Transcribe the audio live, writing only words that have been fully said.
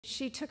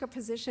She took a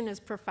position as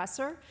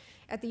professor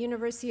at the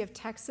University of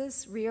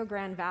Texas, Rio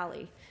Grande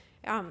Valley.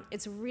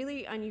 It's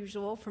really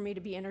unusual for me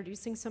to be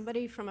introducing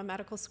somebody from a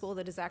medical school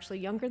that is actually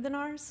younger than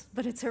ours,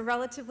 but it's a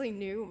relatively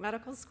new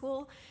medical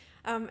school.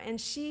 And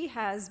she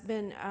has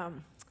been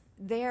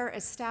there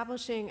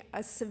establishing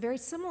a very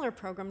similar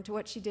program to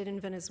what she did in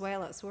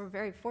Venezuela. So we're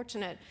very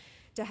fortunate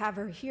to have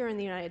her here in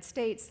the United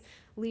States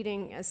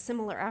leading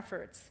similar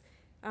efforts.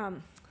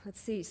 Let's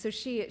see, so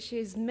she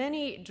has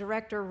many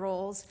director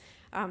roles.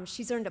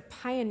 She's earned a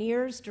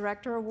Pioneers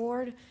Director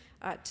Award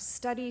to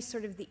study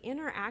sort of the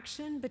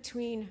interaction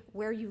between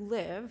where you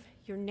live,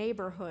 your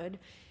neighborhood,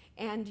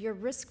 and your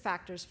risk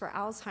factors for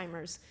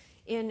Alzheimer's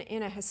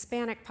in a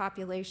Hispanic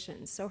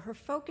population. So her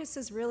focus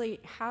is really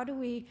how do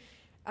we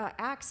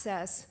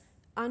access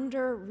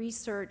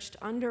under-researched,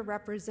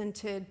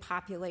 underrepresented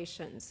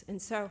populations.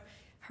 And so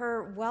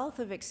her wealth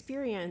of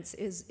experience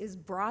is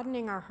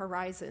broadening our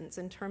horizons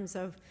in terms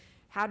of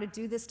how to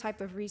do this type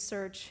of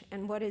research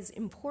and what is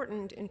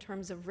important in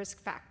terms of risk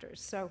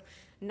factors. So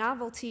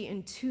novelty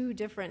in two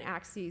different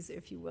axes,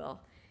 if you will.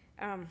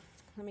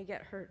 Let me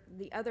get her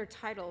the other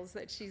titles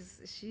that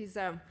she's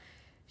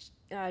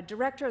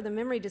director of the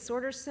Memory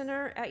Disorders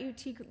Center at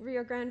UT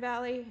Rio Grande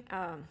Valley,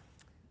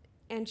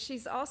 and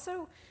she's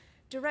also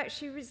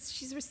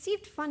she's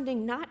received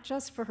funding not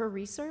just for her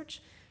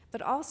research,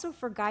 but also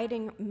for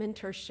guiding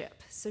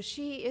mentorship. So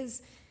she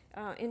is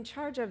in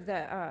charge of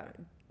the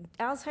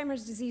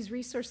Alzheimer's Disease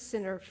Research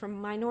Center for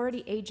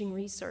Minority Aging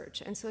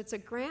Research. And so it's a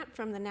grant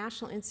from the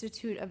National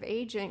Institute of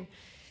Aging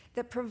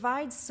that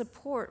provides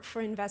support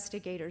for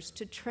investigators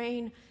to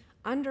train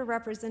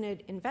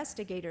underrepresented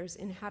investigators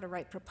in how to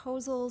write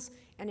proposals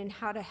and in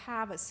how to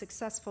have a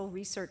successful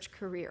research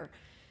career.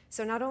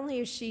 So not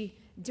only is she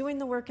doing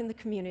the work in the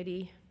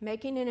community,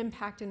 making an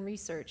impact in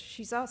research,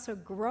 she's also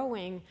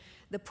growing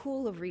the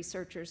pool of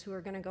researchers who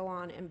are going to go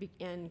on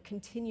and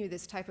continue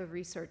this type of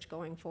research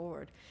going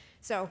forward.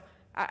 So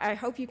I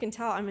hope you can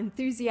tell I'm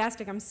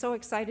enthusiastic. I'm so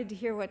excited to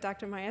hear what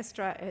Dr.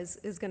 Maestre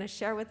is going to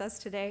share with us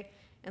today,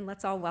 and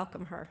let's all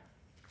welcome her.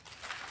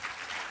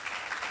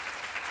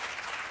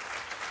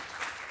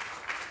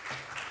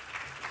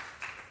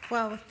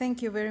 Well,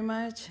 thank you very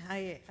much.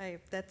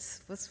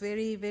 That was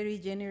very, very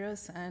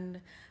generous,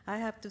 and I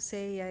have to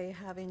say I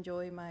have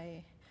enjoyed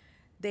my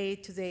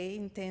day-to-day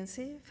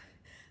intensive,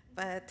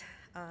 but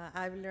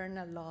I've learned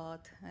a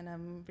lot, and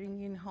I'm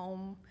bringing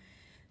home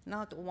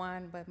not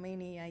one, but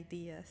many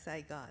ideas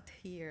I got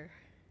here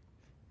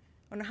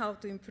on how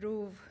to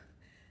improve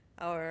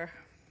our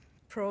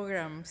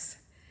programs.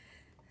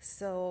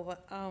 So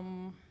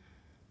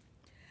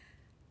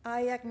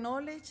I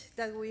acknowledge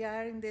that we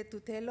are in the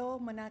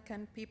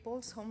Tutelo-Monacan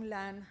people's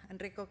homeland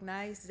and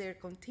recognize their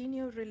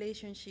continued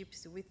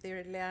relationships with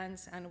their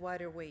lands and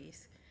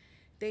waterways.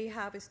 They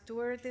have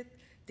stewarded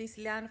this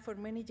land for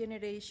many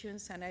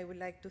generations, and I would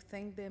like to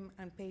thank them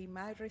and pay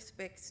my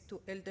respects to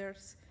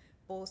elders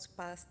both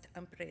past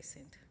and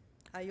present.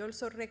 I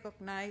also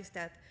recognize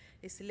that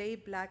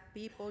enslaved Black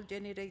people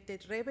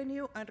generated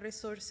revenue and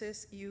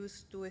resources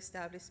used to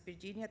establish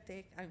Virginia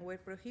Tech and were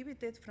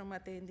prohibited from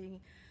attending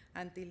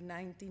until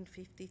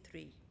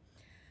 1953.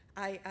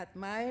 I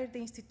admire the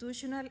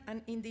institutional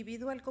and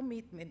individual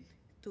commitment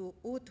to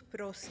ut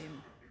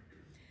prosim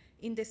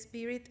in the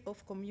spirit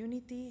of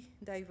community,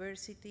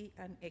 diversity,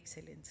 and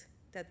excellence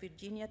that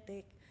Virginia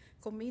Tech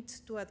commits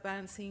to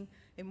advancing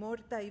a more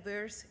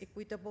diverse,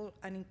 equitable,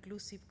 and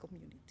inclusive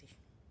community.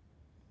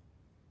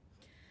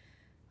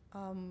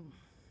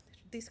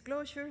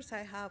 Disclosures,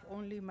 I have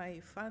only my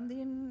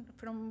funding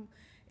from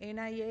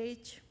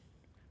NIH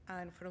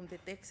and from the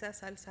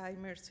Texas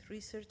Alzheimer's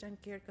Research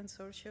and Care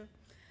Consortium,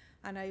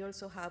 and I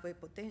also have a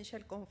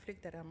potential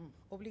conflict that I'm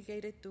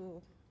obligated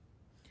to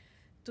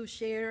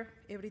share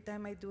every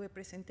time I do a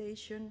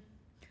presentation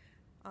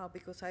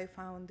because I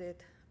founded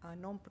a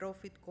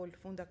nonprofit called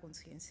Funda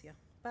Conciencia.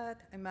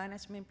 But a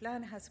management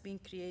plan has been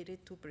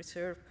created to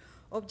preserve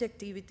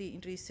objectivity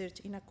in research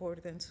in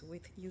accordance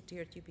with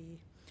UTRGV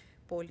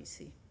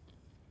policy.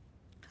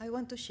 I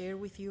want to share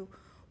with you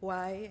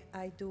why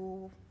I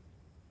do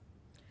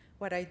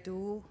what I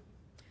do,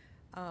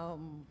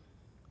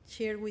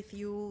 share with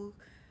you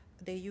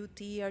the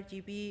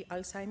UTRGV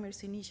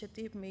Alzheimer's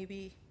Initiative,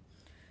 maybe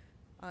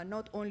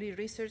not only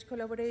research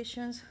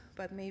collaborations,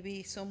 but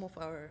maybe some of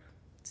our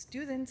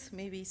students,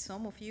 maybe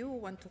some of you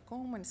want to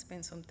come and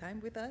spend some time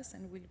with us,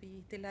 and we'll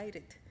be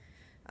delighted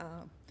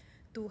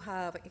to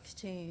have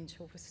exchange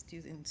of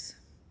students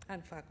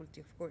and faculty,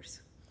 of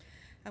course.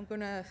 I'm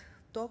gonna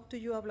talk to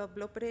you about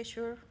blood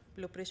pressure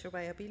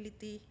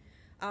viability,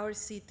 our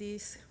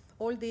cities,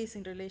 all this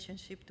in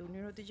relationship to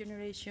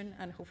neurodegeneration,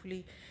 and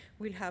hopefully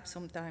we'll have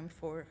some time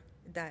for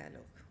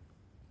dialogue.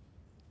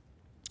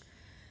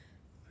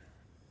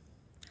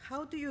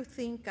 How do you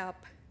think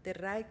up the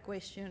right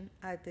question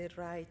at the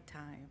right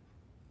time?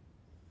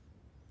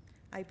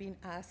 I've been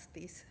asked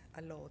this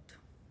a lot.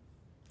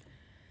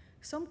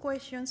 Some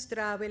questions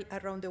travel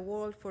around the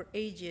world for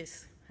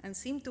ages and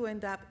seem to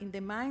end up in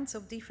the minds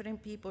of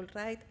different people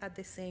right at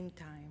the same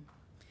time.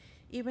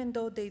 even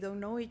though they don't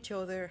know each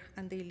other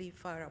and they live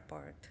far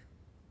apart.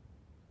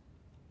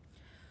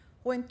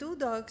 When two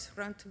dogs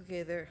run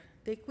together,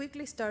 they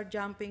quickly start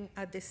jumping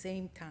at the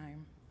same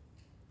time.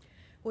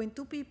 When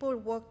two people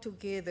walk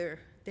together,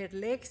 their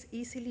legs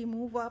easily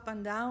move up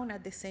and down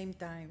at the same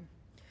time.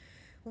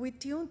 We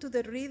tune to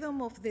the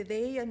rhythm of the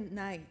day and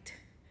night,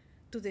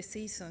 to the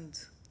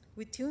seasons.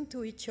 We tune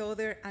to each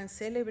other and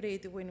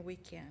celebrate when we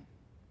can.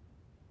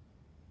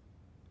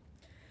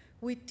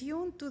 We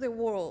tune to the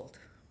world,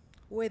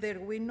 whether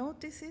we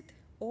notice it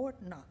or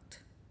not.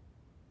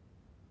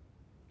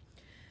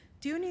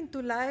 Tuning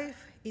to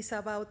life is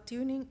about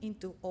tuning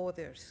into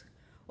others,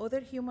 other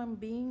human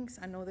beings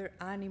and other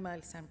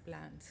animals and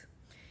plants.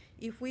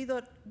 If we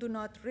do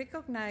not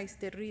recognize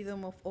the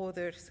rhythm of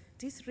others,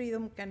 this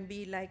rhythm can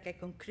be like a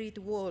concrete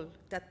wall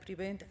that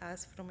prevents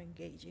us from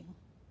engaging.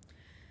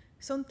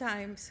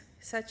 Sometimes,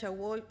 such a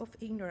wall of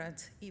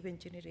ignorance even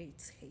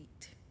generates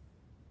hate.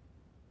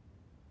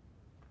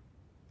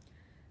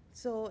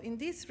 So in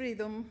this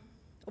rhythm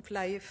of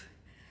life,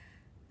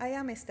 I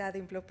am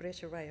studying blood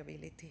pressure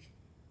variability.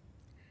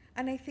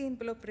 And I think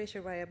blood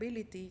pressure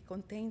variability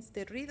contains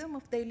the rhythm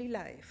of daily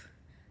life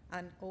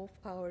and of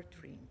our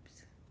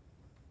dreams.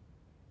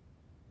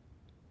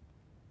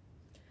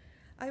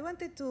 I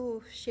wanted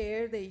to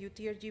share the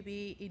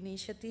UTRGV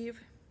initiative,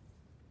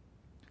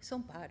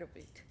 some part of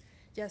it,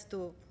 just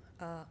to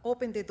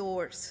open the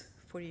doors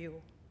for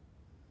you.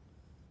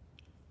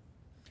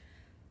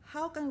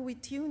 How can we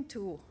tune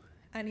to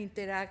and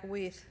interact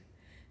with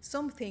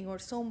something or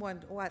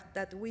someone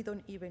that we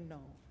don't even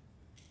know?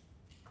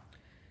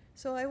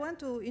 So I want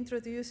to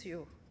introduce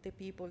you the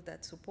people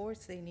that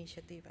supports the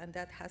initiative and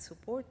that has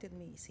supported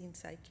me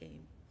since I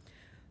came.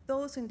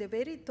 Those in the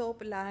very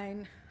top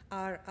line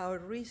are our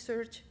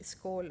research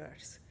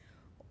scholars.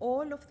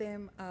 All of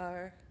them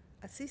are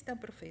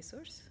assistant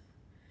professors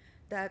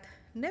that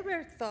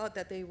never thought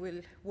that they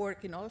will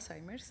work in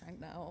Alzheimer's, and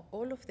now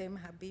all of them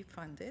have been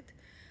funded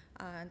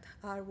and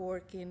are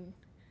working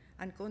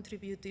and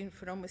contributing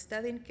from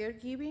studying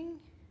caregiving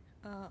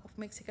of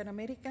Mexican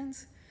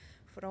Americans,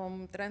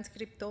 from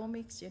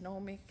transcriptomics,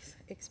 genomics,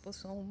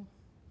 exposome.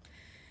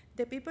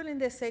 The people in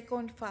the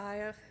second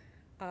file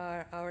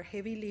are our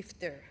heavy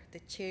lifter, the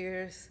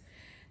chairs,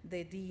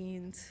 the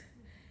deans,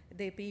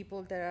 the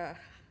people that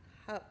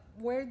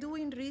were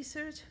doing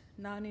research,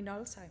 none in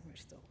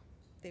Alzheimer's though.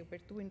 They were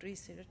doing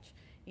research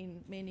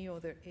in many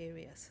other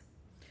areas.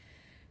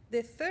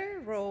 The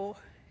third row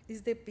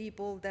is the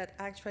people that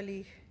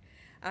actually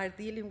are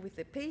dealing with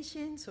the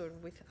patients or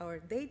with our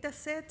data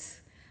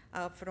sets,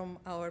 from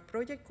our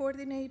project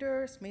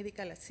coordinators,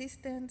 medical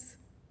assistants.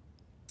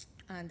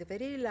 And the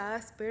very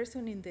last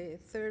person in the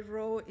third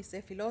row is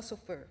a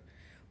philosopher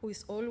who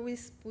is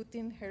always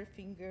putting her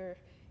finger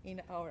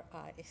in our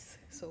eyes,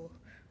 so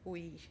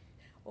we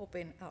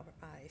open our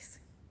eyes.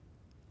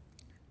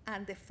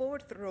 And the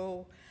fourth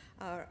row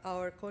are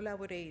our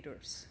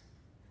collaborators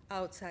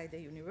outside the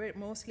university,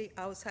 mostly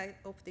outside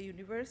of the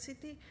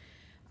university.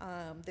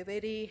 At the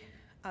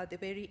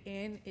very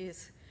end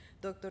is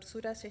Dr.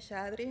 Suraj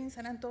Seshadri in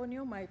San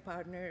Antonio, my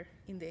partner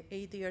in the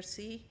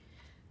ADRC,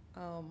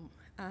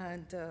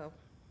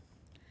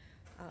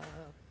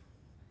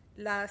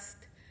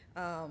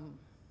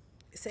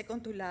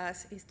 second to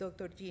last is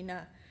Dr.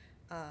 Gina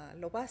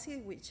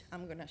Lobasi, which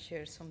I'm going to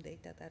share some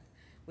data that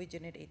we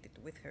generated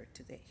with her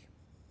today.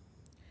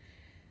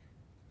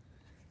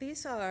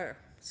 These are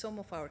some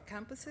of our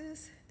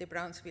campuses. The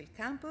Brownsville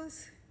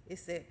campus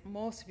is the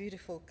most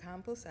beautiful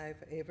campus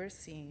I've ever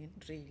seen,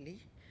 really.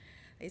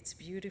 It's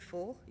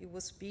beautiful. It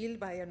was built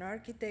by an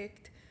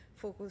architect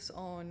focused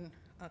on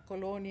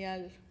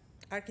colonial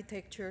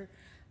architecture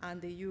and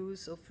the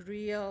use of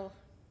real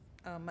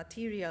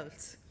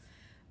materials,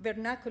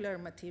 vernacular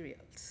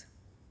materials.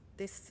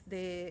 It's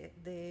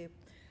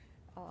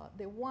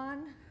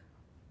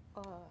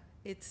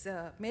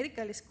a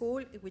medical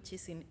school, which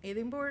is in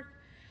Edinburgh,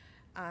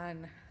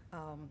 and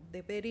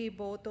the very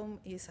bottom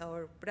is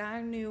our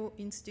brand new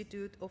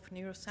Institute of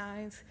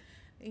Neuroscience,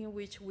 in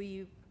which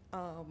we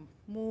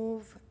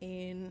moved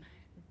in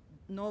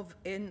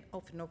end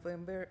of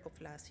November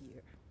of last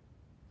year.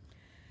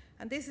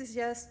 And this is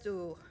just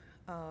to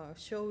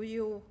show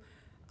you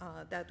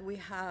that we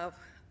have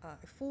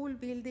a full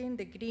building.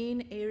 The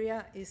green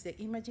area is the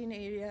imaging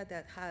area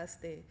that has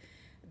the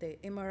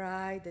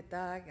MRI, the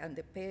TAG, and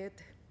the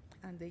PET,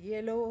 and the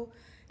yellow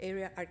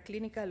area are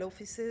clinical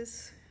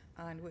offices,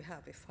 and we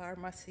have a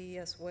pharmacy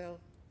as well.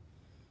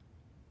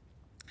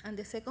 And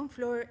the second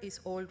floor is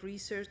all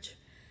research.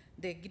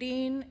 The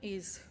green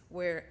is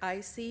where I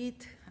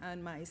sit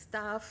and my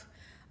staff,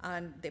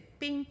 and the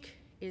pink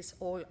is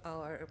all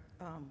our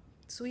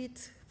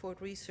suites for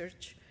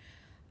research.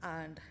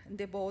 And in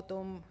the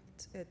bottom,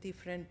 a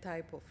different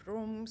type of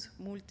rooms,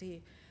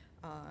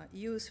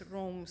 multi-use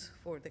rooms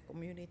for the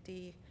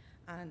community,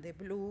 and the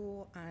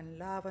blue and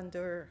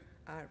lavender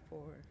are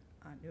for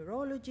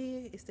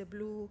neurology is the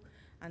blue,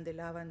 and the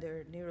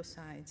lavender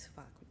neuroscience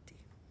faculty.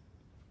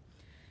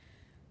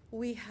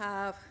 We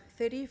have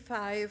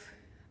 35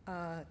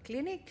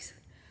 clinics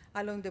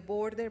along the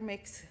border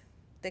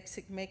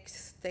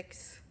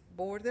text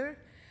border,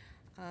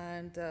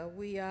 and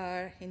we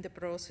are in the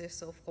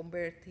process of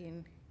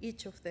converting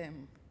each of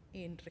them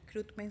in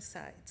recruitment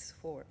sites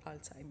for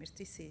Alzheimer's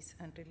disease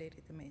and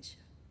related dementia.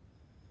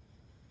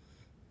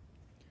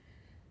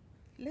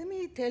 Let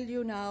me tell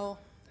you now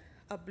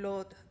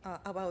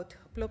about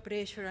blood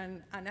pressure,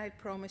 and I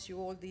promise you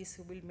all this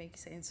will make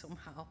sense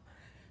somehow.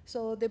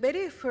 So the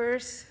very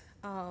first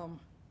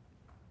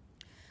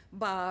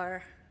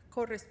bar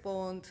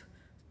corresponds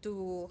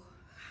to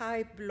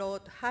high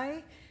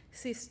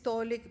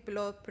systolic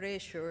blood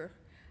pressure,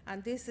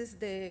 and this is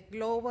the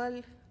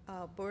global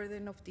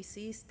burden of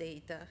disease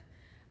data,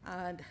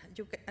 and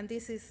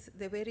this is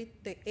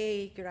the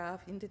A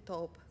graph in the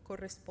top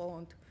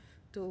correspond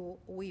to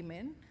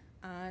women,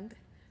 and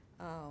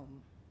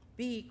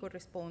B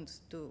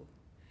corresponds to,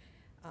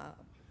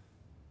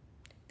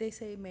 they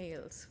say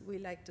males, we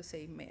like to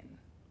say men.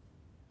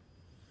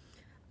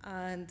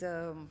 And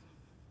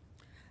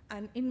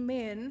in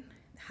men,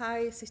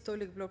 high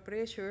systolic blood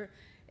pressure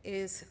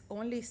is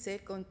only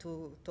second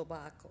to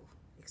tobacco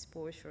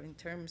exposure in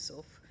terms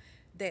of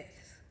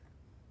death.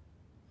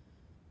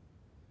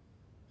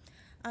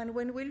 And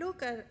when we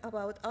look at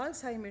about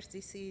Alzheimer's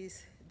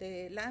disease,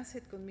 the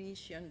Lancet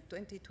Commission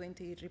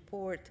 2020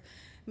 report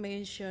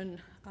mentioned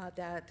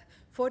that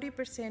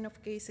 40%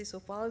 of cases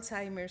of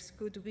Alzheimer's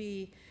could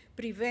be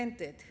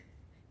prevented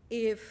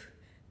if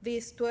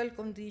these 12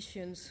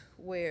 conditions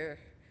were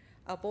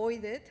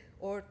avoided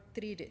or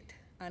treated.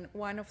 And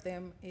one of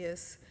them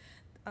is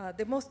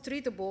the most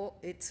treatable,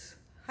 it's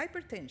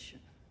hypertension.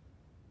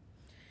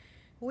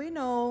 We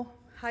know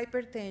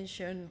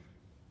hypertension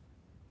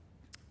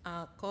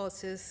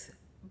causes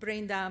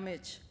brain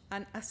damage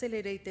and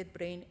accelerated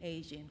brain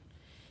aging.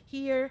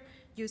 Here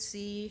you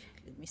see,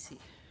 let me see.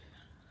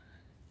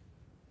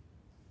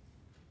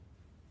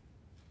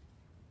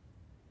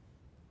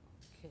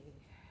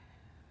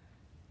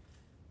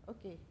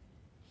 Okay,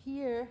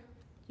 here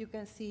you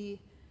can see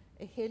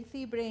a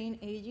healthy brain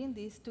aging,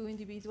 these two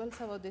individuals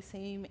about the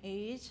same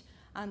age,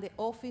 and the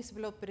office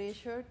blood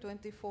pressure,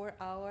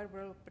 24-hour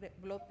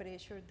blood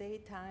pressure,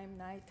 daytime,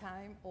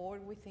 nighttime, all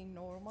within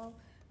normal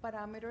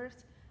parameters.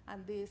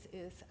 And this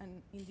is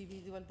an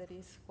individual that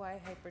is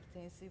quite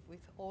hypertensive with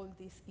all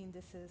these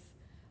indices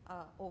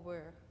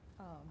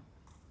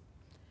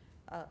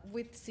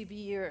with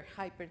severe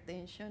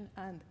hypertension.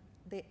 And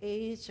the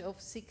age of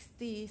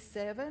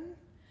 67,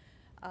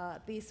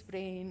 this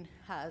brain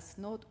has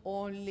not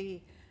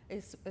only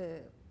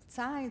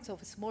signs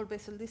of small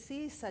vessel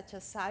disease, such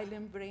as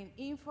silent brain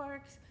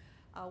infarcts,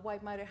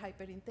 white matter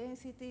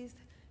hyperintensities,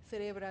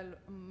 cerebral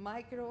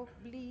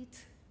microbleeds,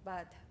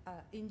 but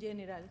in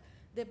general,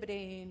 the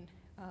brain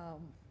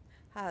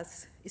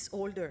is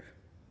older.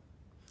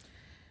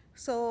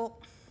 So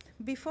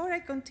before I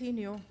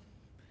continue,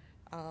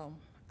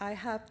 I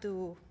have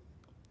to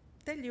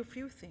tell you a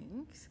few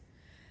things.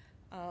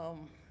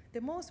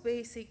 The most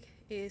basic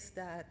is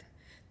that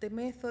the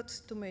methods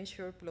to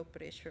measure blood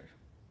pressure.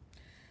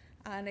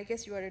 And I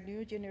guess you are a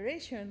new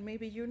generation,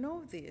 maybe you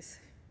know this,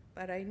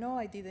 but I know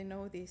I didn't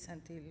know this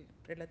until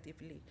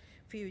relatively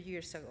few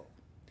years ago.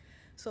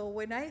 So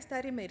when I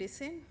studied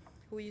medicine,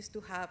 we used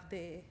to have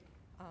the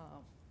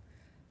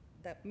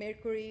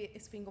mercury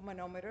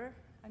sphygmomanometer,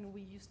 and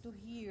we used to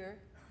hear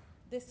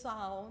the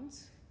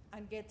sounds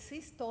and get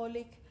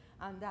systolic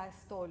and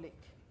diastolic.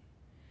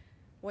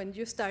 When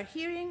you start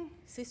hearing,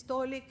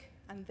 systolic,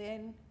 and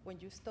then when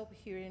you stop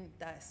hearing,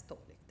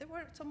 diastolic. There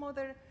were some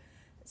other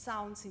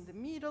sounds in the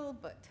middle,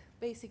 but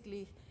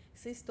basically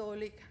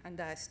systolic and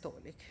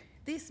diastolic.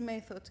 This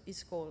method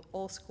is called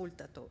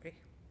auscultatory.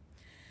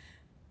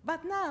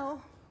 But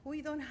now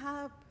we don't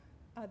have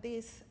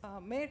these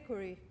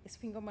mercury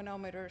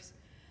sphygmomanometers,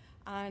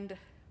 and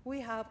we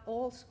have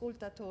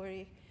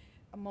auscultatory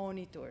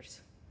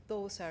monitors.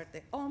 Those are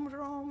the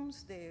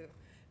OMROMs, the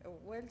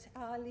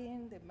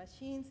Welch-Allyn, the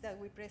machines that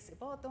we press a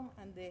button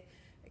and the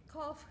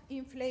cuff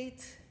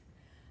inflates,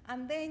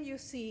 and then you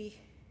see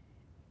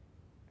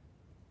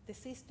the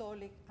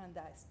systolic and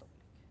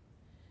diastolic.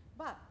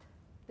 But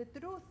the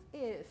truth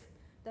is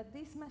that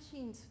these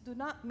machines do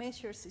not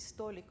measure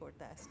systolic or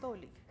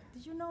diastolic.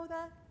 Did you know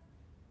that?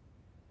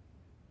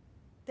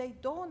 They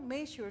don't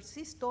measure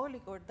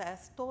systolic or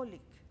diastolic.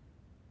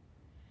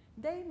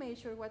 They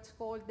measure what's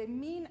called the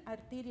mean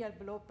arterial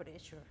blood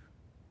pressure.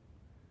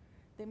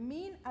 The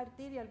mean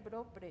arterial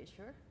blood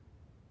pressure,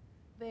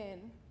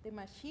 then the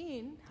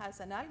machine has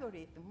an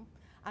algorithm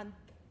and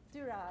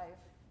derive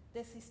the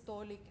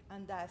systolic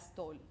and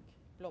diastolic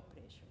blood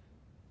pressure.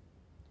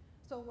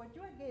 So what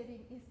you are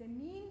getting is the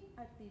mean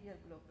arterial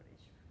blood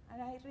pressure.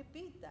 And I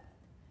repeat that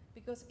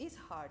because it's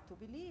hard to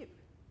believe.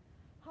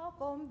 How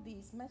come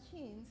these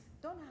machines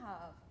don't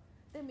have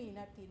the mean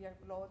arterial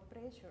blood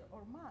pressure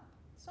or map?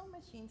 Some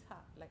machines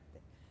have, like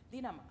the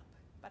Dynamap,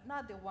 but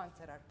not the ones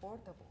that are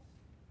portable.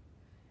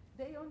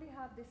 They only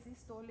have the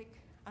systolic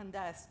and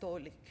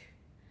diastolic.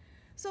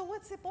 So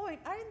what's the point?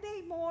 Aren't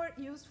they more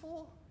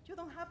useful? You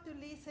don't have to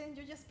listen,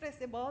 you just press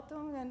the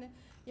button and,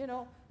 you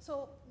know,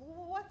 so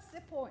what's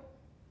the point?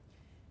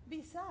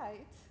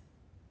 Besides,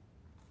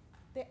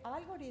 the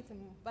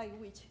algorithm by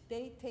which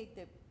they take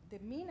the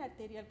mean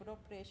arterial blood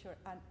pressure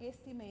and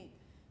estimate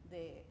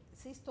the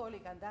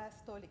systolic and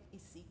diastolic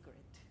is secret.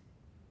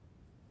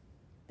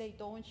 They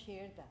don't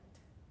share that.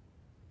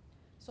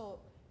 So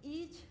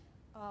each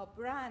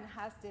brand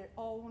has their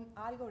own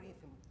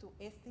algorithm to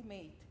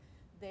estimate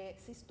the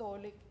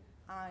systolic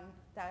and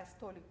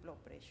diastolic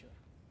blood pressure.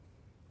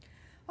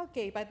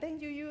 Okay, but then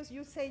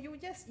you say you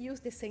just use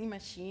the same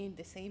machine,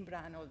 the same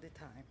brand all the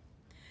time.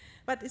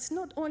 But it's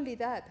not only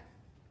that.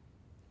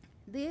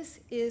 This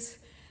is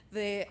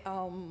the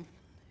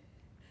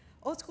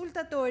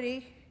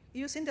auscultatory,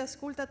 using the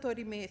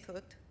auscultatory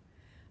method,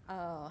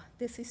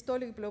 the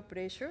systolic blood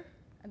pressure,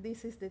 and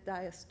this is the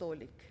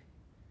diastolic.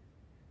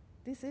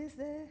 This is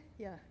the,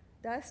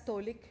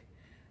 diastolic,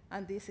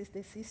 and this is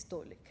the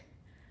systolic.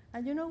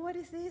 And you know what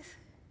is this?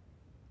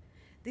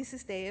 This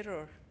is the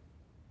error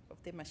of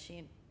the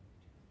machine.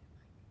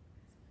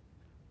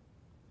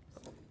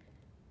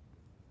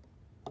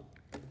 Oh,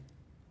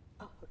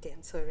 okay,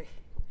 I'm sorry.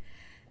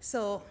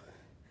 So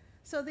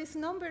this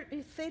number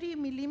is 30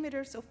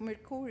 millimeters of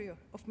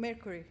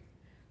mercury.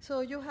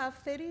 So you have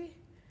 30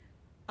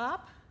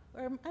 up,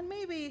 and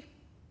maybe,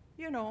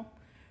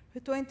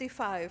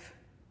 25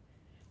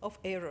 of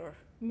error,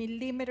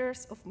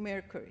 millimeters of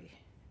mercury.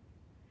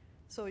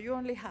 So you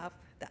only have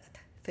that,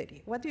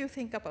 30. What do you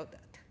think about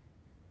that?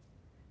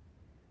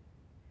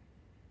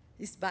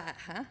 It's bad,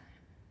 huh?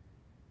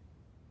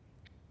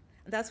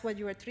 That's what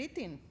you are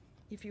treating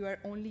if you are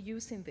only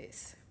using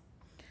this.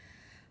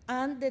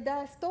 And the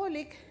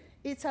diastolic,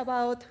 it's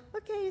about,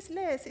 okay, it's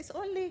less. It's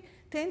only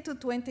 10 to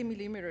 20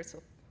 millimeters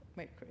of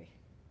mercury.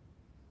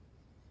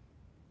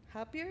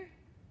 Happier?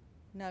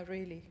 Not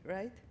really,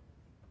 right?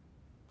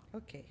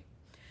 Okay.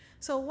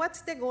 So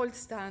what's the gold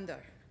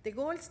standard? The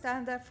gold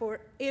standard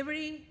for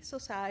every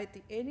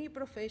society, any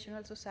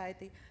professional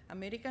society,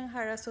 American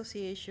Heart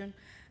Association,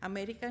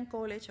 American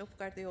College of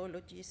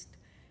Cardiologists,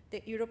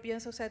 the European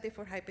Society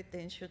for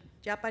Hypertension,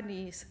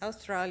 Japanese,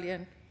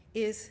 Australian,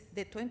 is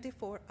the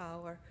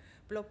 24-hour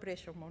blood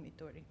pressure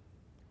monitoring.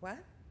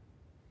 What?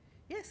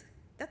 Yes,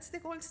 that's the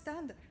gold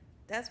standard.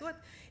 That's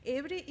what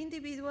every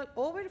individual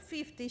over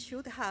 50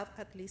 should have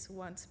at least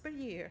once per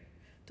year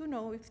to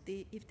know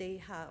if they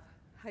have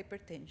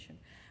hypertension.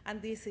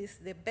 And this is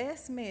the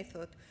best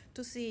method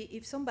to see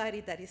if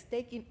somebody that is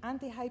taking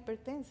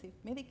antihypertensive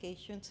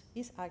medications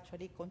is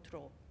actually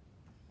controlled.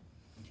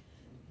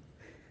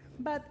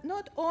 But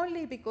not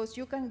only because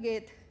you can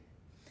get,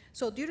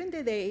 so during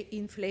the day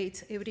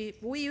inflates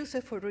we use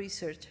it for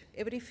research,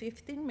 every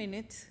 15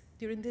 minutes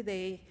during the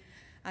day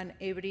and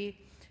every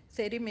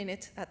 30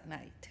 minutes at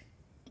night.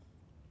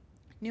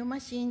 New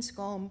machines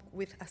come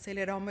with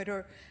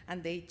accelerometer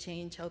and they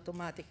change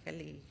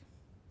automatically.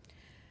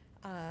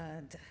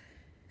 And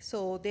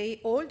so they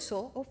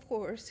also, of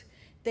course,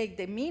 take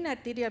the mean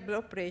arterial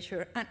blood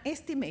pressure and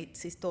estimate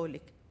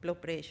systolic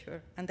blood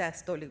pressure and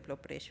diastolic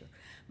blood pressure.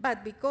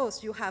 But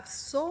because you have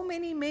so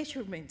many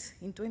measurements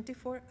in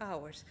 24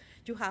 hours,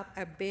 you have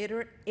a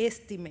better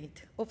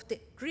estimate of the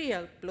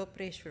real blood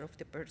pressure of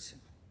the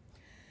person.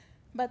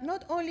 But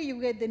not only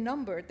you get the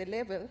number, the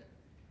level,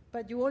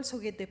 but you also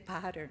get the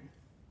pattern.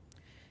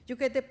 You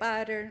get the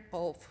pattern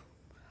of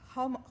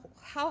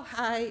how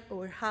high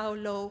or how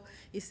low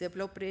is the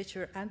blood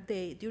pressure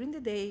during the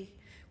day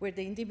where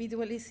the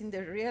individual is in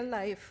their real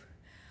life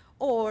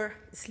or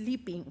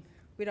sleeping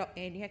without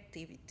any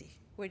activity,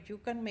 where you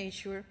can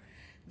measure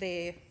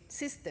the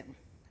system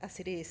as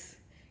it is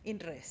in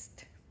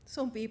rest.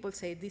 Some people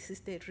say this is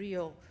the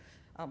real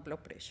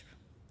blood pressure.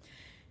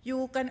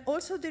 You can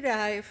also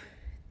derive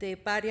the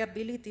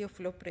variability of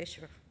blood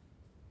pressure.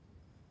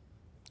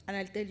 And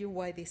I'll tell you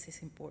why this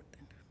is important.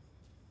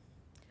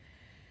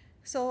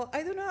 So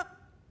I do not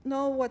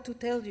know what to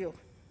tell you,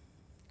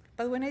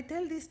 but when I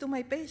tell this to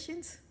my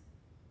patients,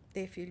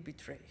 they feel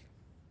betrayed.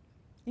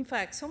 In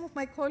fact, some of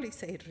my colleagues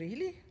say,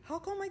 really? How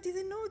come I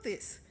didn't know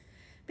this?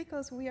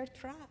 Because we are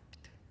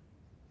trapped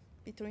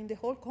between the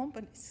whole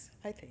companies,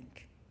 I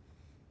think.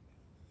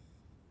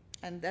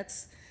 And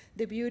that's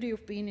the beauty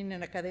of being in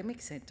an academic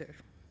center.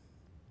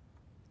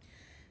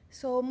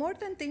 So more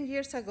than 10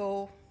 years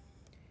ago,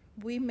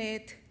 we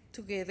met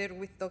together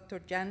with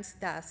Dr. Jan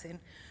Stassen,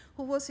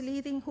 who is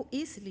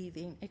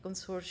leading a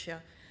consortia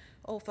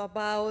of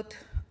about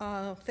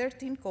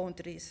 13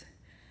 countries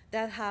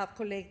that have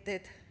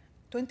collected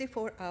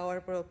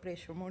 24-hour blood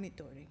pressure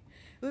monitoring.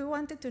 We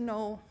wanted to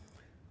know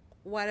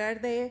what are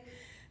the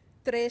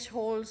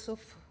thresholds of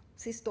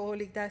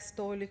systolic,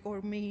 diastolic,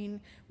 or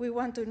mean. We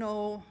want to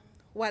know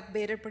what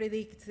better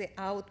predicts the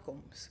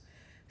outcomes.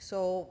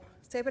 So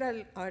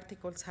several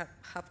articles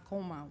have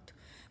come out.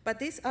 But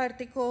this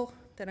article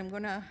that I'm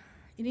going to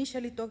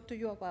initially talk to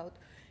you about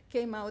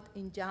came out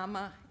in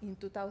JAMA in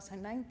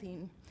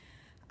 2019.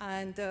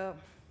 And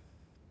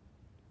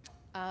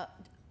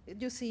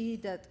you see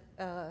that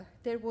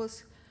there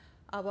was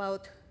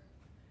about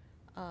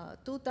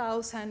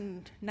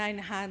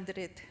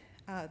 2,900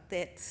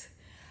 deaths.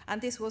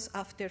 And this was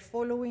after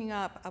following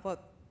up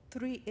about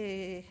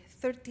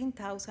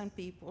 13,000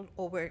 people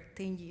over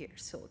 10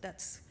 years. So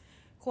that's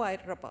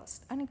quite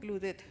robust and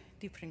included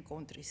different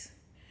countries.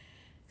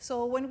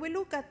 So when we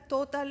look at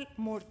total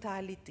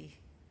mortality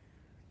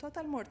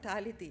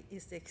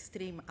is the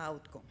extreme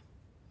outcome,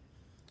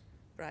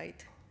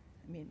 right?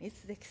 I mean,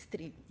 it's the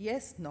extreme,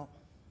 yes, no.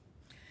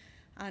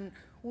 And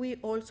we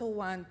also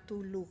want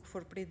to look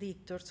for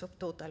predictors of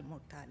total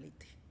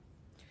mortality.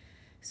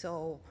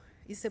 So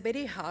it's a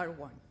very hard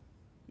one.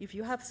 If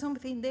you have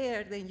something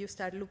there, then you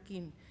start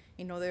looking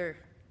in other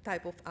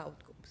type of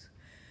outcomes.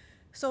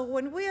 So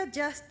when we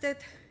adjusted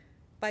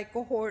by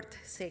cohort,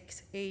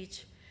 sex,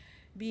 age,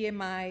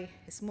 BMI,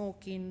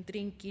 smoking,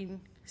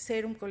 drinking,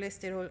 serum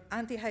cholesterol,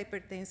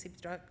 antihypertensive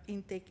drug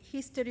intake,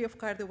 history of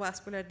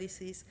cardiovascular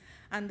disease,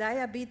 and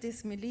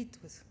diabetes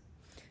mellitus,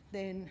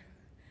 then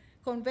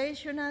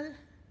conventional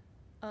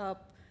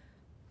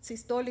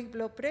systolic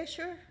blood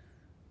pressure,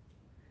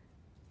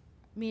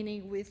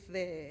 meaning with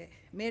the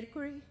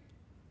mercury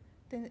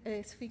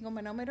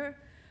sphygmomanometer,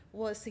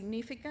 was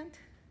significant.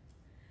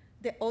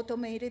 The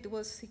automated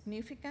was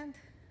significant,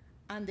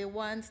 and the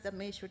ones that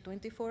measure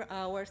 24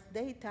 hours,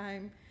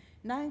 daytime,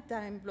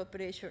 nighttime blood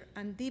pressure,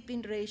 and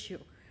dipping ratio,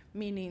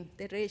 meaning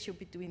the ratio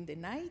between the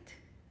night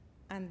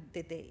and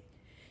the day.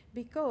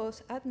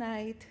 Because at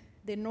night,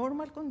 the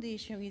normal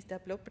condition is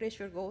that blood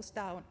pressure goes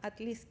down at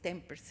least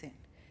 10%.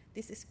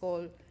 This is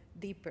called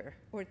dipper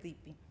or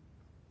dipping.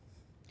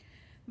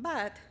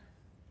 But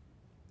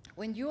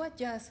when you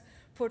adjust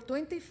for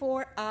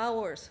 24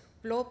 hours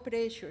blood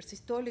pressure,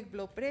 systolic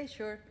blood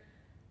pressure,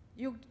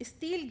 you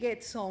still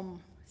get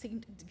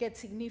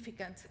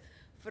significance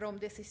from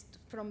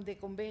the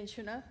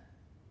conventional.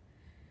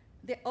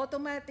 The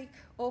automatic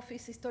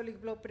office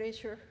systolic blood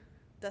pressure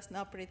does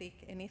not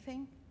predict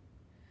anything.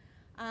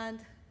 And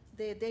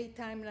the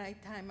daytime,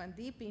 nighttime, and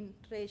dipping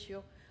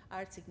ratio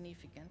are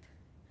significant.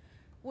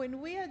 When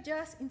we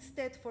adjust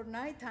instead for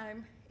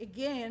nighttime,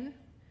 again,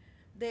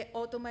 the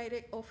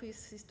automatic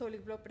office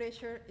systolic blood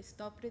pressure is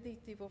not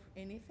predictive of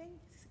anything.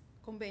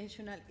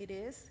 Conventional it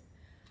is.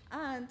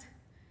 And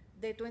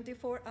the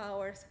 24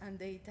 hours and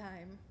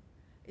daytime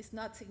is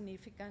not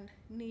significant,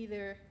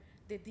 neither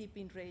the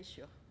dipping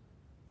ratio.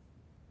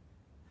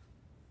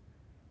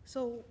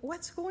 So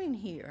what's going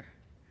here?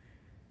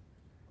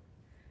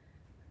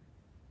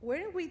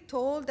 Weren't we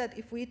told that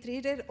if we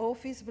treated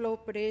office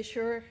blood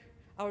pressure,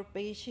 our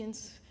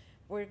patients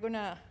we are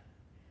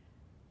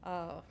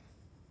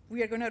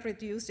gonna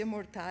reduce the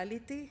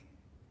mortality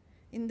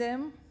in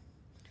them?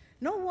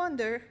 No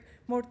wonder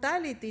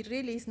mortality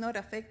really is not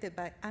affected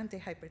by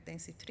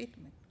antihypertensive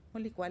treatment,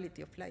 only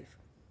quality of life.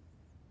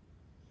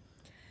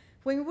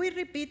 When we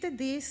repeated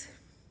this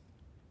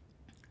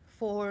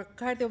for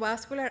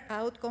cardiovascular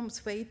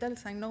outcomes,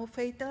 fatals and no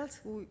fatals,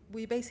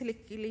 we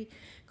basically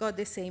got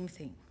the same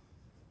thing.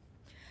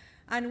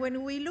 And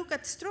when we look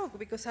at stroke,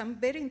 because I'm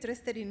very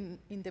interested in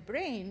the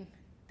brain,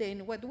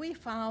 then what we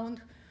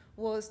found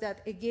was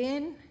that,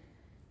 again,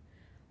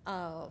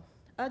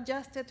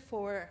 adjusted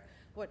for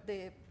what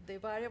the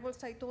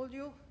variables I told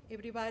you,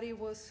 everybody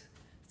was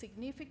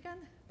significant,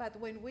 but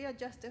when we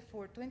adjusted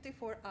for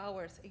 24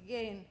 hours,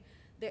 again,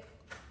 the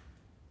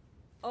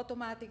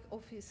automatic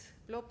office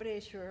blood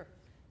pressure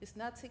is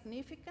not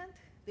significant,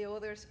 the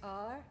others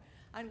are,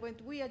 and when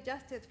we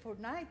adjusted for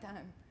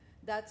nighttime,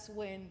 that's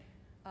when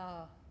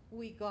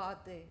we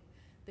got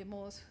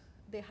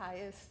the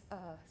highest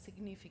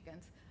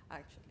significance,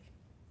 actually.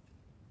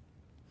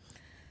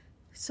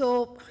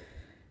 So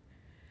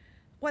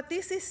what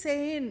this is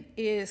saying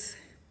is,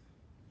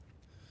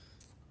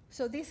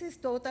 so this is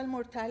total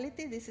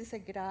mortality. This is a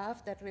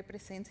graph that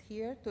represents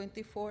here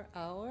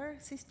 24-hour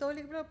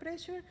systolic blood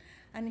pressure,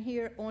 and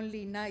here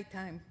only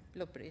nighttime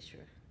blood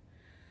pressure.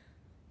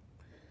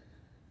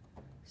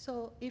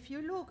 So if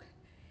you look,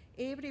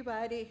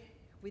 everybody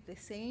with the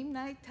same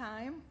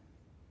nighttime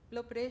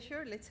blood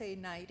pressure, let's say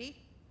 90,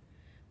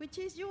 which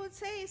is, you would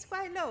say, is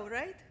quite low,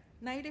 right?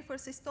 90 for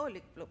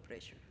systolic blood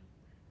pressure.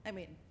 I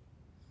mean,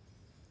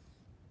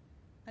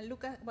 and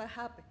look at what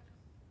happened.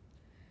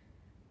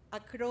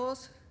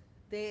 Across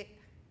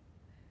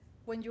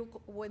when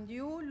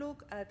you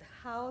look at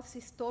how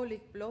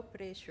systolic blood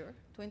pressure,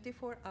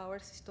 24-hour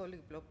systolic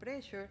blood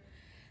pressure,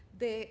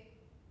 the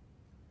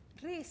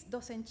risk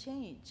doesn't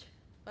change.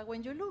 But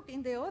when you look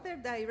in the other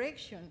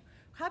direction,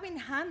 having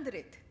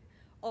 100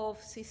 of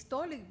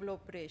systolic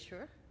blood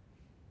pressure,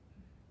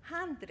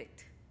 100,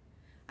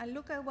 and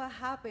look at what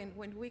happened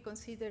when we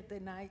consider the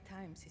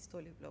nighttime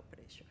systolic blood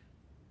pressure.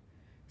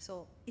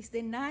 So it's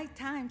the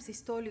nighttime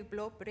systolic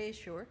blood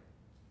pressure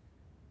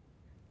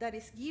that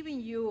is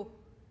giving you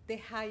the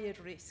higher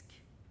risk.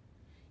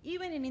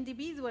 Even in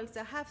individuals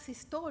that have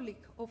systolic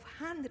of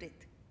 100,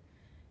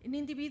 in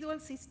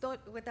individuals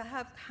that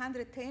have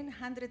 110,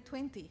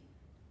 120,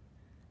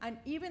 and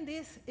even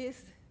this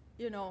is,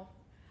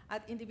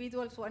 at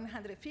individuals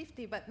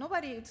 150, but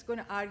nobody is going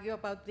to argue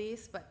about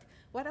this, but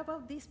what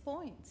about these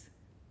points?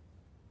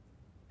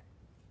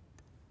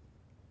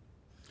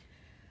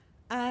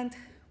 And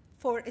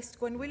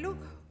when we look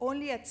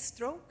only at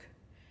stroke,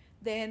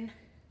 then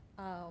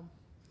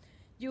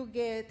you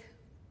get,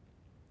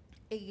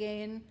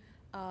 again,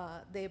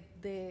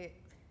 the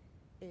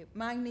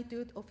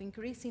magnitude of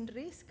increasing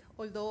risk,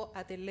 although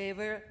at a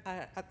level,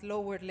 at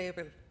lower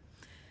level.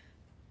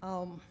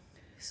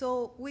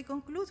 So we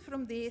conclude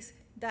from this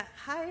that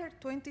higher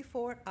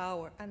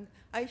 24-hour, and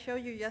I show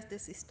you just the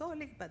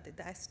systolic, but the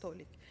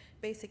diastolic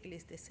basically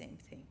is the same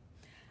thing,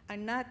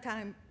 and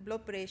nighttime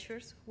blood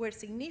pressures were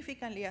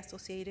significantly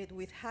associated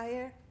with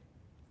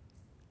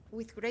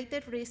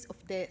greater risk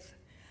of death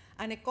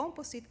and a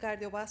composite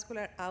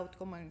cardiovascular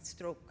outcome and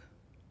stroke.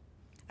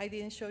 I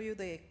didn't show you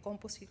the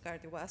composite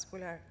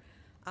cardiovascular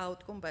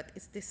outcome, but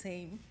it's the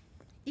same,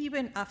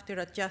 even after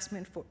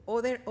adjustment for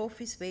other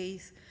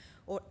office-based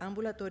or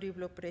ambulatory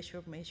blood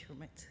pressure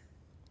measurements.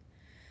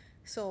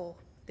 So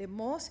the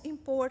most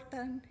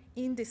important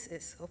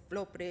indices of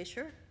blood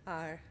pressure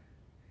are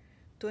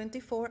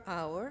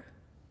 24-hour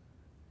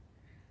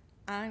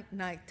and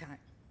nighttime.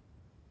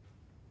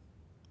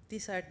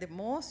 These are the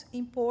most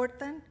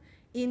important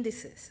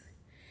indices.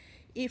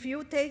 If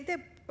you take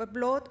the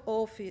blood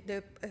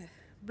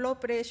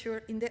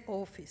pressure in the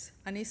office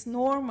and it's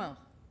normal,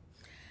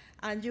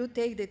 and you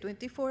take the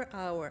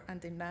 24-hour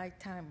and the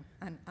nighttime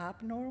and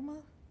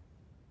abnormal,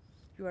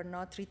 you are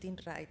not treating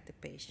right the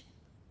patient.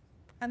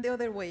 And the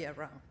other way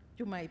around,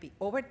 you might be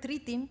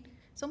over-treating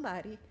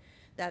somebody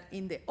that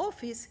in the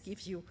office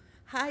gives you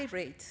high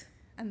rates,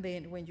 and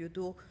then when you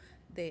do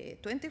the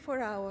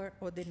 24-hour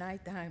or the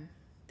nighttime,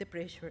 the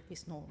pressure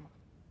is normal.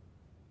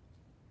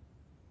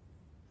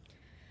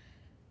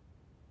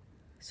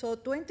 So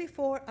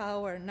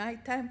 24-hour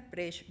nighttime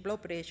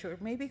blood pressure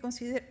may be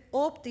considered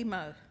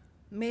optimal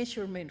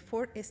measurement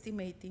for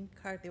estimating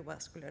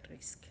cardiovascular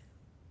risk.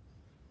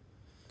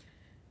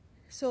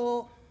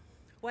 So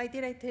why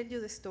did I tell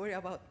you the story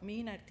about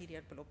mean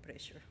arterial blood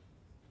pressure?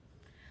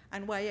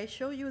 And why I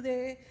show you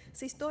the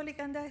systolic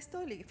and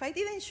diastolic? If I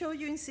didn't show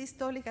you in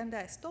systolic and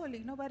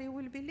diastolic, nobody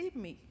will believe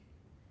me.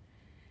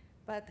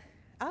 But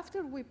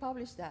after we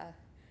published that,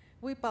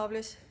 we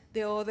published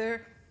the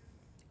other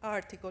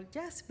article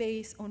just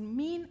based on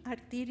mean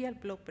arterial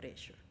blood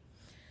pressure.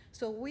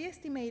 So we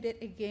estimated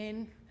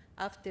again,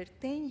 after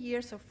 10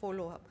 years of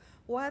follow-up,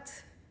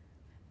 what's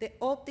the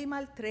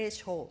optimal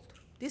threshold.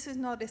 This is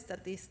not a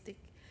statistic.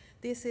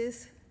 This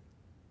is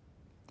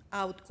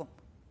outcome,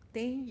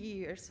 10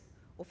 years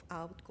of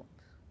outcomes.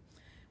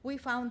 We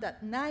found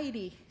that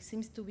 90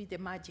 seems to be the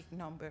magic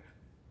number,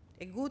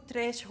 a good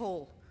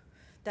threshold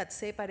that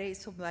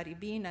separates somebody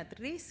being at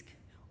risk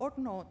or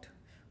not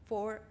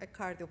for a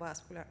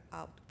cardiovascular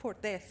for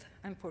death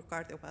and for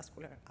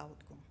cardiovascular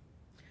outcome.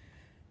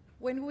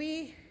 When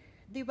we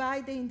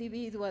divide the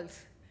individuals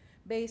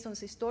based on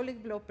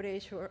systolic blood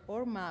pressure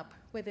or MAP,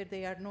 whether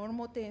they are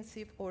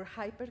normotensive or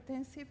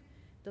hypertensive,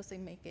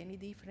 doesn't make any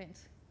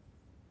difference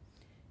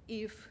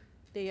if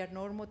they are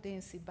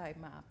normotensive by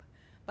MAP.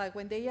 But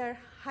when they are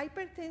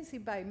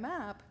hypertensive by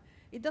MAP,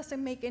 it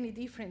doesn't make any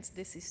difference,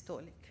 the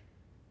systolic.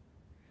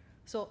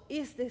 So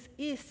is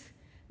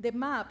the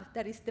MAP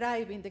that is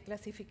driving the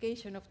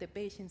classification of the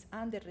patients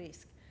and the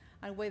risk,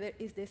 and whether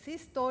it's the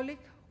systolic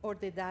or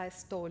the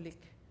diastolic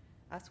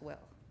as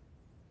well.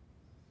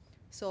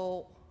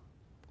 So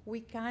we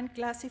can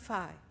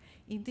classify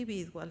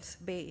individuals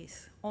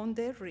based on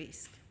their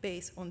risk,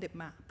 based on the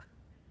MAP.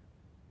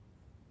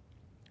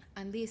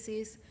 And this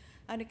is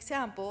an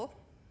example.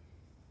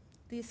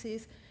 This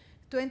is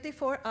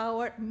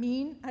 24-hour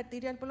mean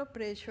arterial blood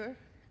pressure,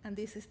 and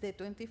this is the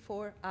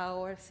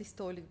 24-hour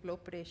systolic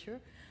blood pressure.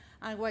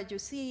 And what you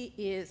see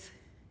is,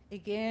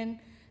 again,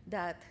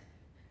 that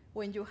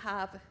when you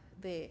have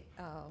the,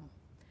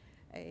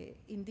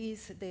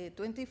 the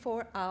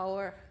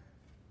 24-hour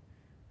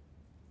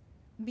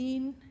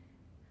mean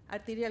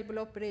arterial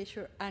blood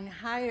pressure and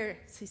higher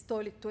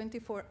systolic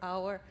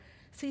 24-hour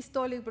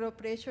systolic blood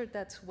pressure,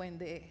 that's when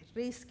the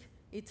risk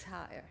is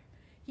higher.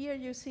 Here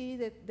you see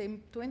that the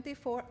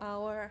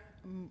 24-hour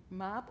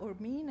MAP or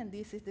mean, and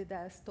this is the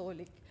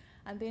diastolic.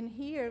 And then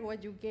here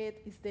what you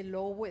get is the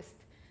lowest.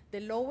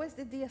 The lowest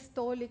the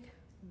diastolic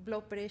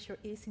blood pressure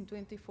is in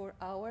 24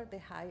 hours, the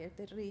higher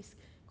the risk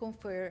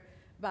conferred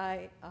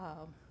by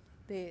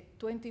the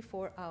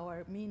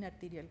 24-hour mean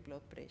arterial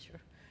blood pressure.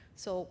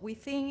 So we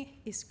think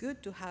it's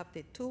good to have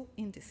the two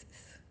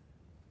indices.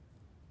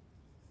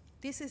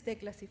 This is the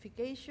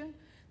classification,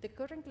 the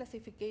current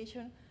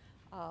classification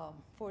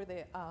for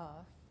the,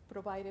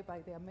 provided by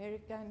the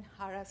American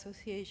Heart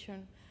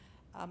Association,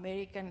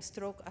 American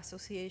Stroke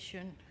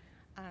Association,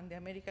 and the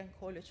American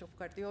College of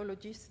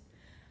Cardiologists.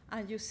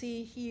 And you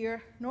see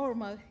here,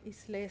 normal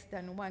is less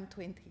than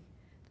 120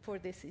 for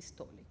the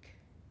systolic,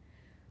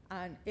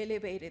 and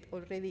elevated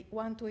already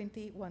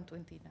 120,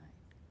 129.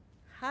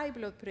 High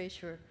blood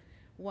pressure,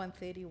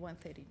 130,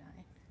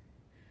 139.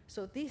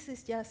 So this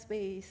is just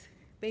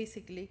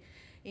basically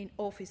in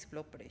office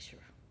blood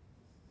pressure.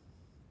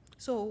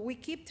 So we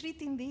keep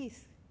treating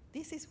this.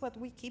 This is what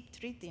we keep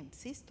treating,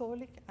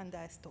 systolic and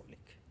diastolic.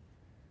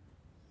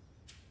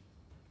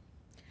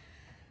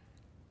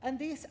 And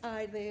these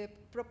are the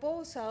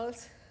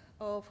proposals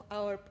of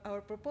our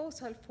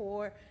proposal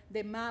for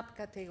the MAP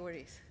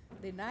categories.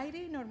 The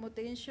 90,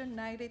 normotension,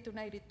 90 to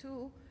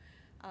 92,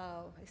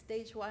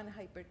 Stage 1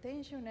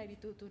 hypertension,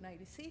 92 to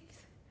 96,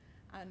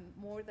 and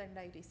more than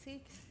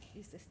 96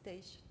 is the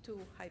stage 2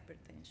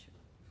 hypertension.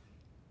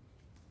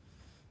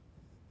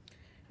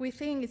 We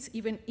think it's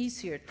even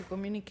easier to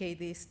communicate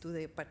this to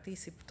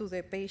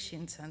the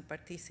patients and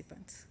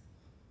participants.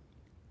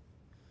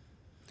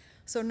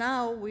 So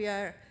now we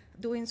are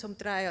doing some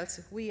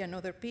trials, we and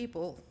other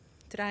people,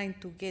 trying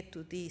to get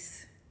to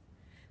this.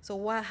 So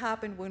what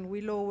happened when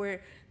we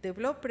lower the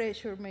blood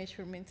pressure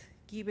measurement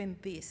given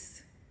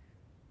this?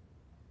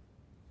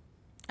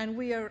 And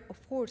we are,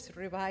 of course,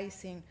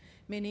 revising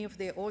many of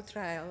the old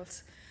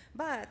trials,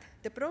 but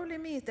the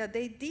problem is that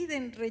they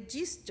didn't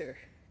register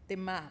the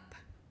MAP,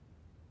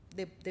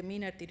 the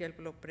mean arterial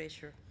blood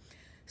pressure.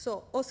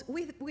 So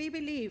we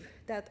believe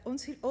that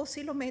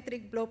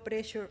oscillometric blood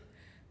pressure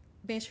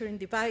measuring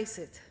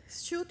devices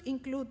should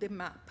include the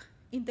MAP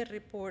in the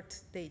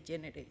reports they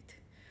generate.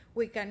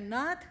 We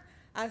cannot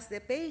ask the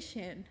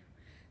patient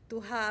to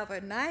have a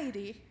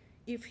 90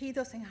 if he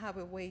doesn't have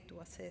a way to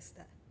assess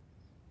that.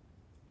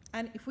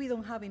 And if we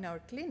don't have in our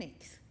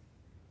clinics,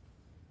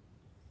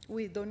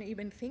 we don't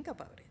even think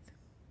about it.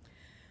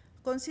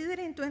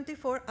 Considering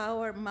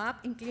 24-hour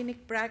MAP in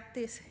clinic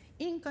practice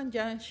in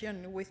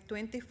conjunction with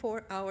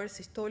 24-hour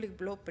systolic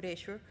blood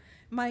pressure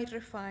might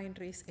refine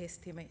risk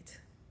estimates.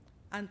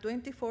 And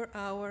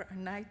 24-hour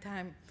and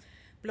nighttime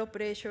blood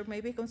pressure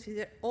may be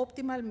considered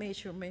optimal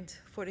measurements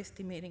for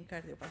estimating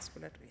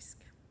cardiovascular risk.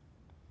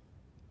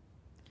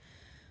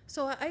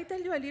 So I tell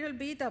you a little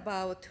bit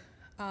about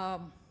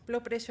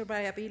blood pressure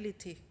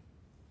variability.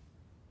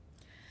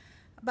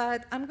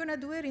 But I'm going to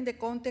do it in the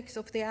context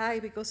of the eye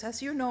because,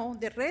 as you know,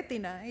 the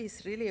retina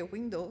is really a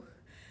window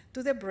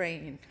to the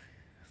brain.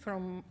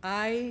 From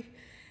eye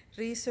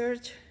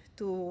research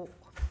to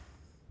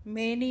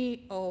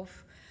many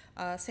of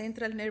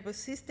central nervous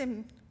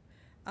system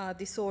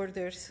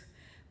disorders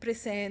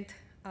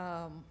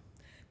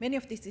many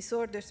of these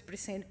disorders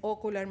present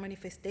ocular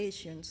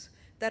manifestations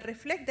that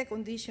reflect the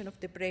condition of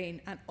the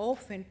brain and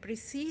often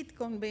precede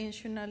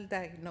conventional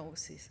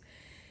diagnosis.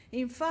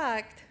 In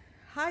fact,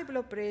 high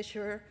blood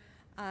pressure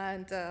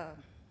and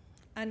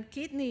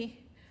kidney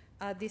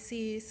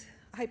disease,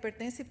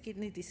 hypertensive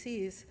kidney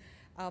disease,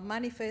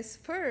 manifests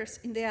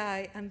first in the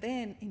eye and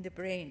then in the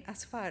brain,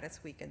 as far as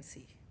we can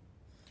see.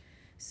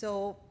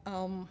 So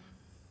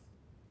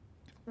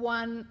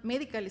one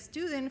medical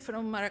student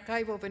from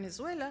Maracaibo,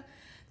 Venezuela,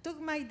 took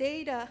my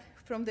data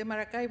from the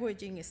Maracaibo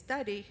gene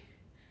study,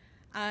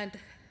 and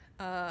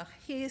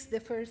he is the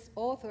first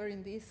author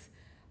in this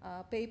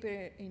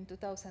paper in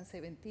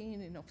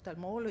 2017 in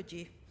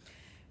ophthalmology,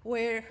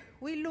 where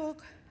we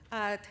look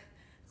at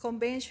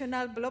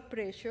conventional blood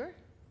pressure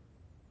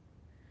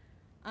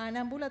and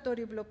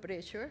ambulatory blood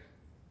pressure.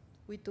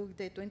 We took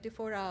the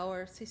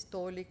 24-hour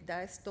systolic,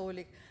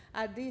 diastolic.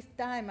 At this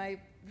time, I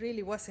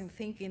really wasn't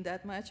thinking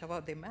that much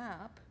about the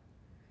MAP,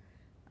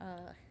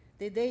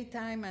 the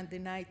daytime and the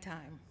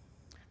nighttime.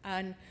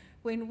 And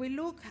when we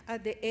look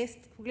at the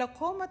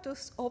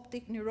glaucomatous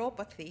optic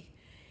neuropathy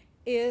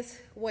is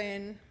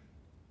when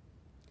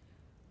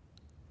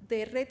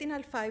the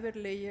retinal fiber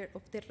layer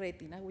of the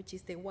retina, which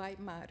is the white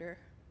matter,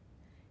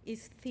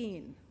 is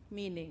thin,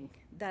 meaning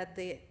that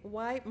the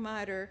white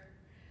matter,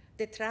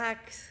 the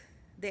tracks,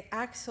 the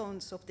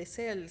axons of the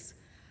cells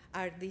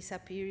are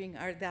disappearing,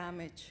 are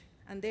damaged,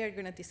 and they are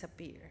going to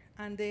disappear.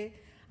 And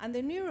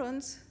the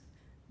neurons,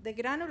 the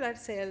granular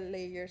cell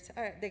layers,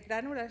 the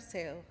granular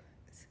cells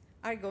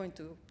are going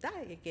to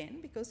die again,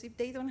 because if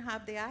they don't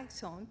have the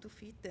axon to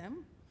feed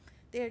them,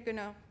 they're going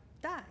to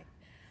die.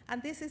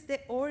 And this is the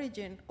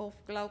origin of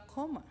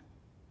glaucoma.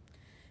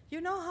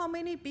 You know how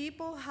many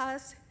people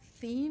has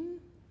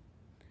thinner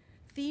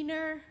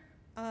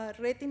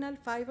retinal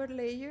fiber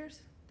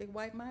layers, the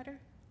white matter?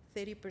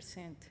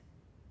 30%.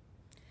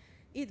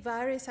 It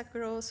varies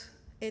across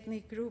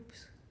ethnic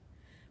groups,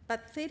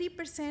 but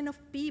 30% of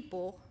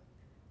people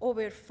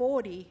over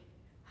 40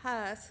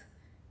 has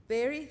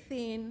very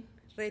thin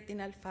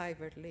retinal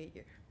fiber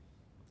layer.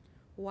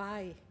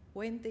 Why?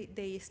 When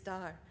they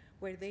start?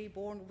 Were they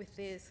born with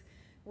this?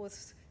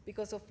 Was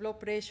because of blood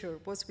pressure?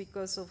 Was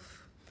because of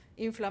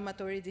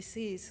inflammatory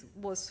disease?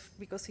 Was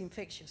because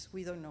infectious?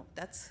 We don't know.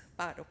 That's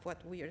part of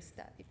what we are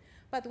studying.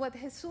 But what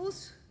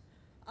Jesus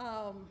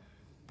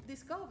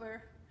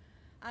discovered,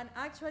 and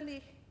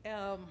actually,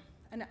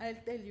 and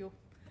I'll tell you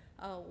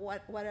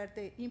what are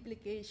the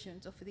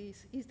implications of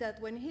this, is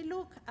that when he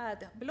looked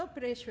at blood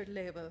pressure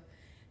level,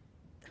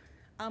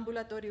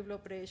 ambulatory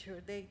blood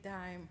pressure,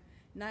 daytime,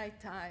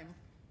 nighttime,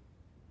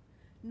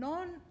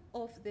 none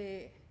of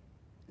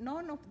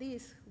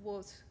this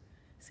was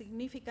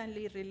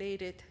significantly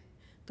related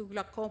to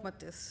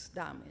glaucomatous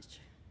damage.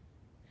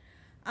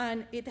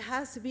 And it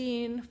has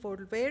been for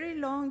a very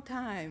long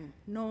time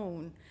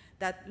known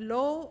that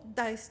low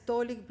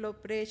diastolic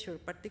blood pressure,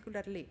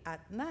 particularly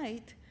at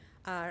night,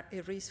 are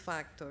a risk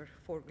factor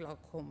for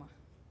glaucoma.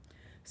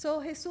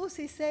 So Jesus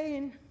is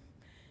saying,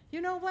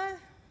 you know what?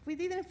 We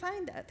didn't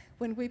find that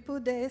when we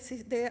put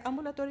the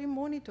ambulatory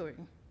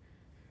monitoring,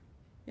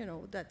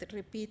 that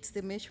repeats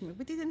the measurement.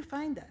 We didn't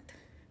find that.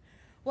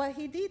 What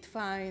he did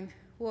find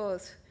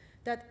was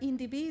that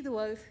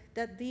individuals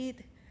that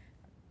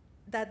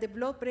the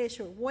blood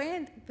pressure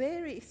went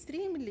very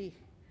extremely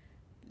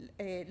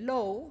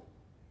low,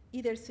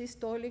 either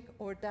systolic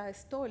or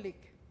diastolic,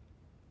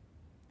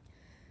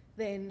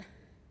 then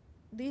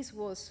this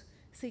was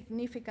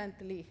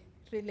significantly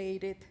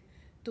related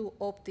to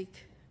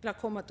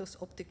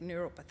glaucomatous optic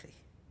neuropathy,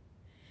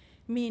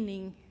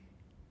 meaning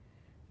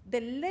the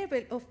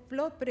level of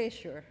blood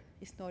pressure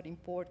is not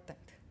important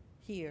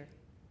here.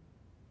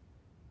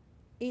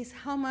 Is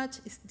how much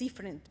is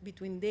different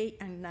between day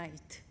and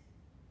night.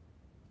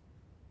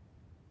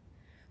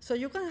 So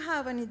you can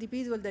have an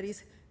individual that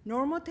is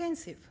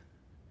normotensive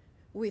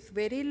with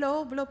very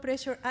low blood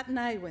pressure at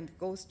night when it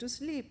goes to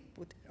sleep,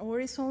 put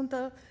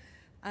horizontal,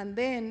 and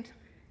then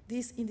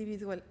this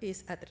individual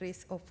is at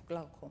risk of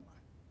glaucoma.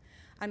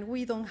 And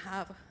we don't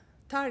have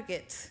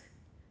targets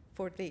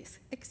for this,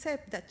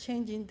 except that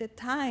changing the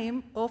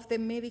time of the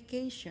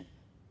medication,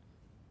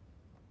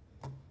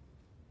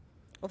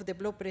 of the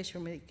blood pressure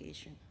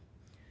medication.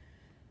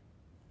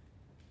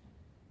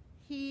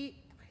 He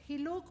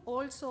looked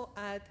also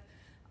at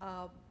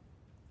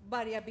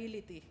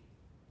variability,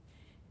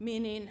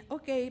 meaning,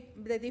 okay,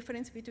 the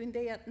difference between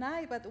day and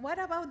night, but what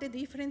about the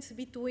difference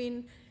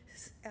between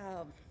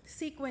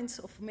sequence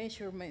of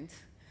measurements?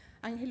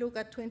 And he looked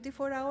at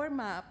 24-hour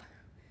map.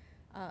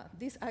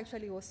 This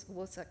actually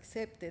was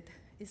accepted.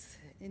 It's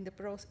in the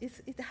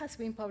process. It has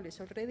been published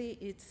already.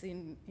 It's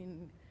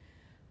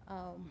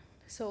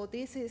so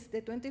this is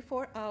the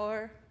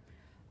 24-hour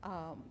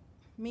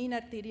mean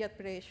arterial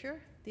pressure.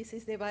 This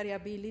is the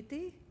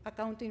variability,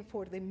 accounting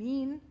for the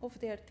mean of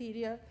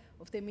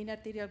the mean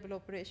arterial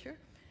blood pressure.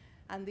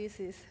 And this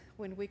is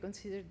when we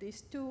consider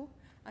these two.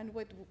 And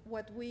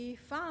what we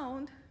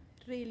found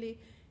really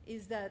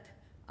is that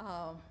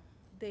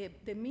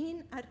the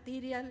mean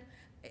arterial,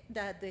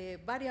 that the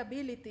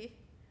variability,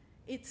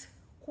 it's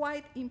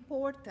quite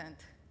important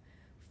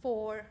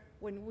for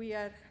when we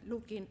are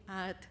looking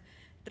at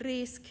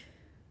risk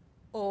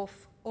of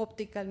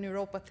optical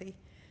neuropathy,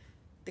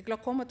 the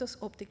glaucomatous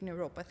optic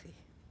neuropathy.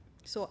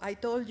 So I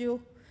told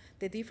you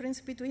the difference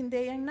between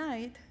day and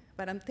night,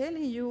 but I'm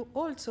telling you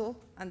also,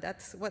 and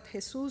that's what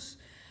Jesus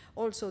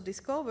also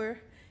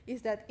discovered,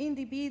 is that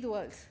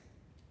individuals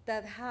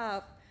that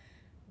have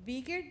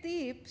bigger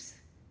dips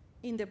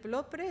in the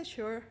blood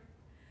pressure,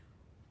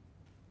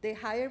 the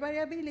higher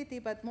variability,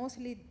 but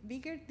mostly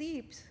bigger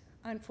dips,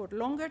 and for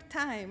longer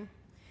time,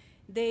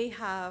 they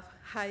have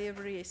higher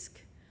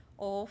risk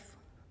of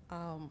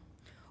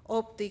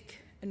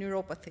optic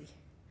neuropathy.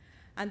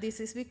 And this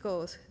is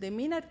because the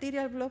mean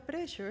arterial blood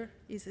pressure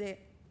is the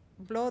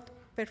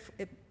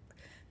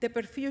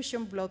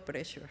perfusion blood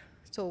pressure.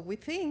 So we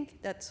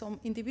think that some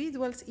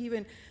individuals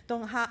even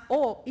don't have,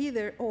 or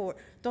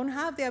don't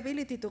have the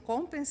ability to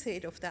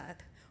compensate of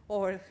that,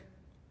 or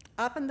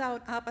up and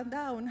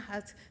down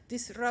has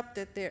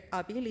disrupted their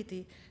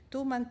ability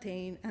to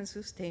maintain and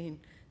sustain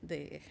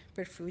the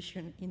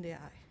perfusion in the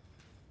eye.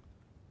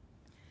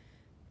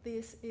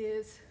 This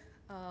is,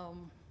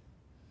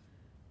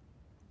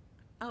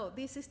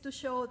 this is to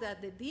show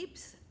that the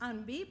dips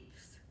and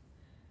beeps,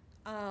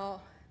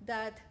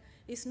 that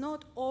is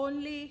not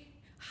only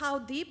how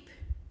deep,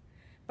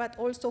 but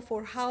also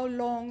for how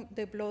long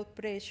the blood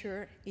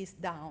pressure is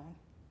down,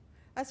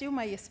 as you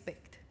might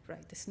expect,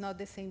 right? It's not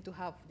the same to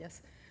have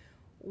just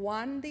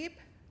one dip,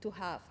 to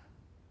have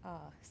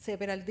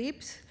several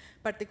dips,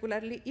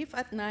 particularly if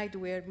at night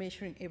we are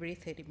measuring every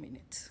 30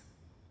 minutes.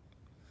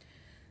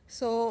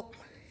 So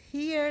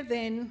here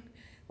then,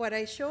 what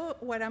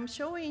I'm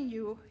showing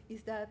you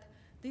is that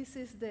this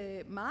is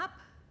the map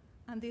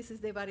and this is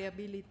the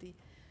variability,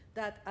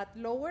 that at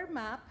lower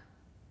map,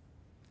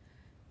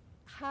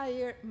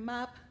 higher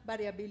map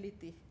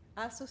variability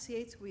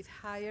associates with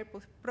higher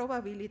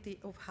probability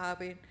of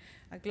having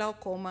a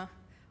glaucoma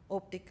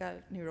optical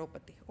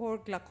neuropathy or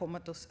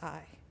glaucomatous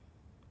eye.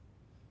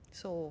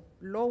 So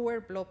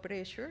lower blood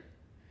pressure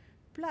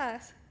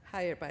plus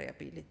higher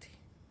variability.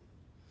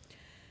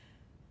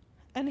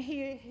 And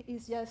here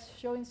is just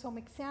showing some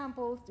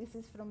examples. This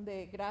is from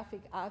the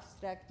graphic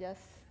abstract,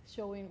 just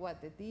showing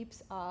what the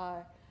dips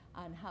are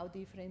and how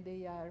different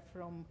they are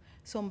from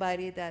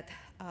somebody that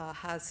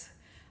has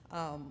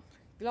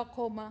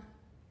glaucoma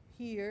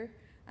here,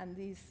 and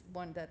this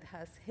one that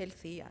has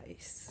healthy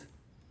eyes.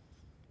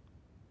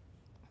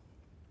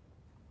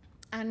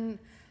 And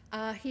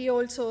he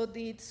also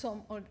did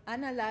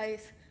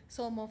analyze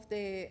some of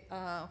the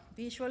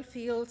visual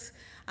fields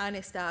and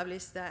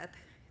established that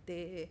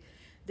the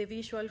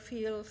visual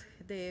field,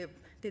 the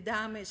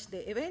damage,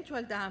 the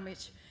eventual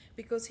damage,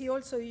 because he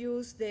also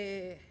used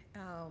the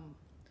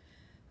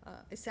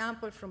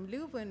example from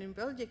Leuven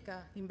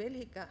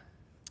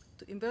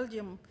in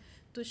Belgium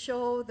to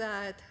show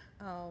that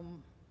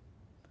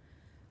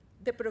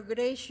the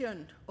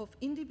progression of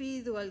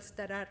individuals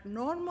that are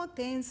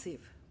normotensive,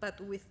 but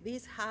with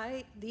these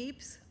high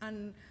dips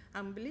and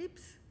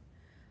blips,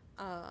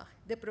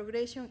 the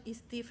progression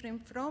is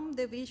different from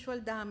the visual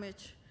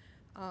damage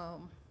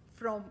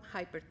from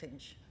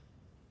hypertension.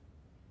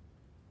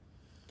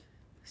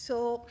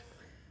 So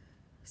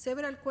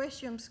several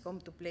questions come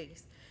to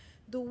place.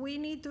 Do we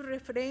need to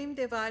reframe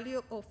the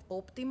value of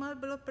optimal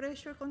blood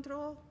pressure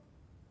control?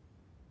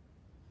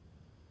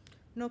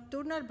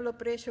 Nocturnal blood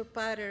pressure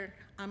pattern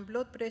and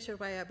blood pressure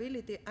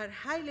variability are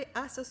highly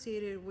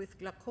associated with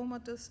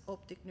glaucomatous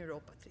optic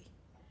neuropathy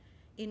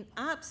in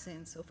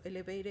absence of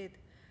elevated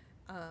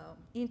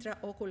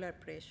intraocular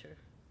pressure.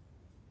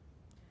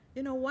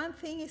 You know, one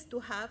thing is to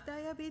have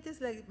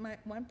diabetes, like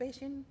one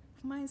patient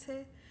of mine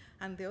said,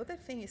 and the other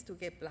thing is to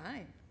get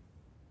blind.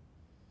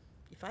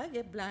 If I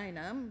get blind,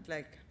 I'm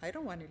like, I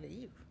don't want to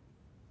leave.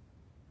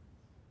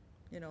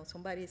 You know,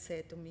 somebody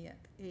said to me at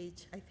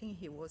age, I think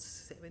he was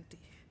 70.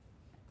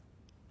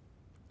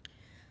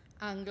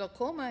 And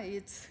glaucoma,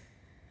 it's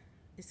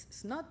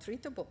not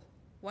treatable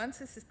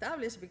once it's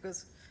established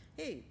because,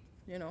 hey,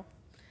 you know,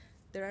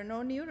 there are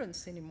no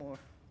neurons anymore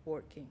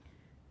working.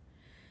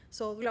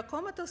 So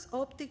glaucomatous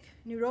optic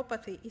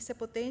neuropathy is a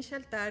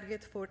potential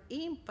target for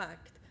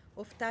impact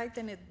of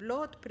tightened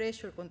blood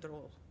pressure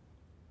control.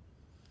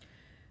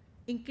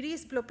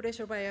 Increased blood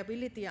pressure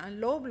variability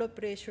and low blood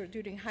pressure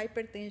during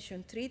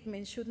hypertension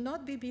treatment should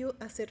not be viewed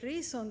as a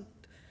reason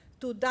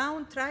to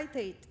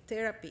down-titrate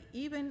therapy,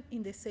 even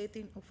in the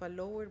setting of a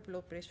lower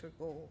blood pressure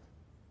goal.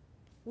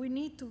 We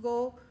need to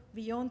go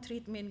beyond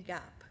treatment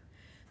gap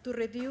to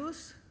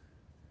reduce,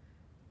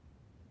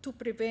 to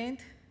prevent,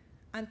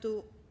 and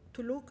to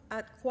look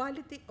at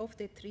quality of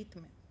the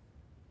treatment.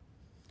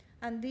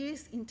 And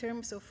this, in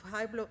terms of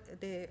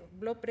the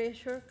blood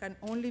pressure, can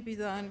only be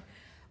done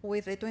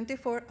with a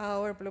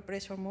 24-hour blood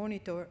pressure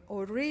monitor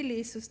or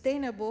really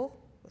sustained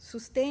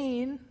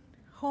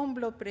home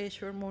blood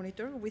pressure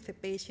monitor with a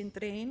patient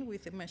trained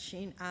with a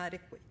machine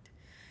adequate.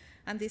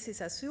 And this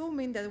is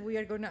assuming that we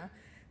are going to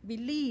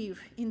believe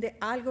in the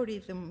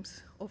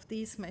algorithms of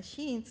these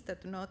machines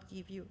that do not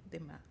give you the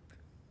map.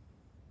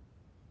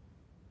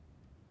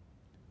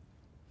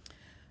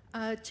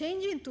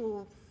 Changing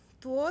to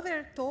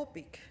other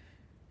topic,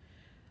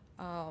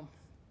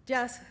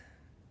 just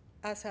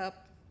as a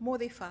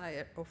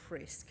modifier of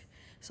risk.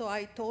 So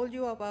I told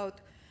you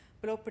about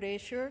blood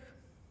pressure,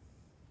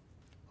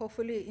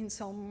 hopefully in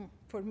some,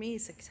 for me,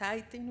 it's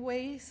exciting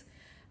ways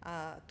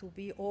to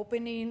be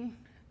opening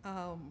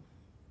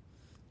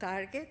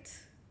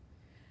targets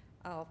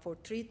for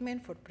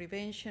treatment, for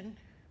prevention.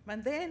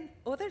 But then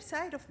other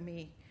side of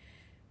me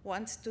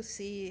wants to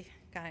see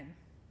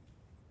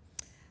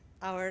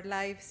our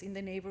lives in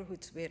the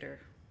neighborhoods better.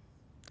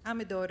 I'm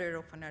a daughter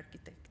of an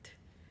architect.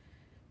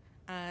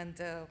 And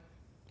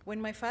when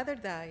my father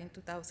died in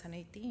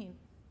 2018,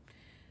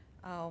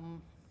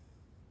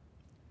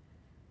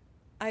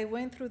 I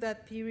went through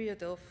that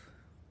period of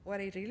what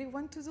I really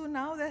want to do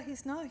now that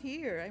he's not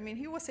here. I mean,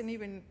 he wasn't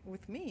even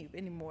with me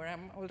anymore.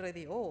 I'm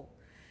already old.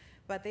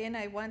 But then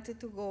I wanted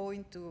to go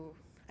into,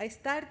 I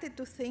started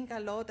to think a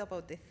lot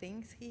about the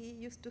things he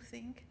used to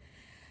think.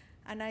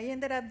 And I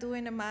ended up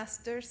doing a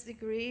master's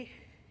degree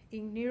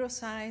in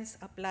neuroscience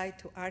applied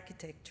to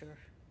architecture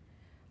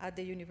at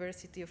the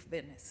University of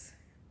Venice.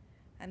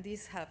 And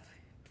these have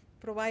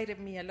provided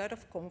me a lot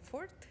of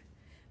comfort,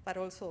 but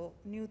also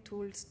new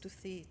tools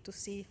to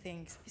see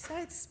things,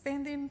 besides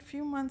spending a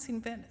few months in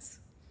Venice.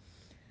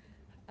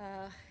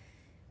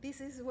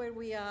 This is where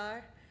we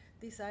are.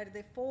 These are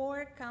the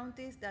 4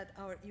 counties that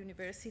our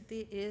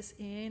university is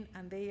in,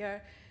 and they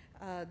are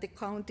the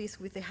counties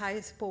with the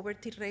highest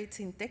poverty rates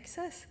in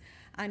Texas,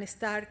 and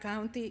Starr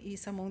County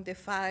is among the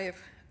 5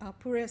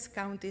 poorest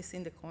counties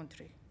in the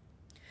country.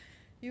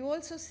 You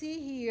also see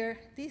here,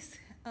 this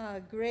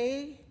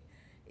gray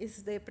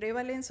is the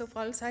prevalence of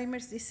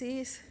Alzheimer's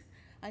disease,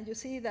 and you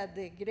see that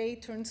the gray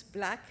turns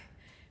black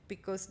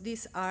because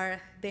these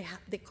are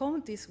the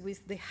counties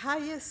with the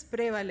highest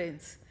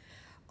prevalence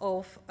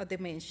of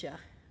dementia,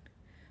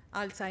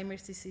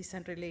 Alzheimer's disease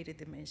and related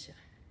dementia.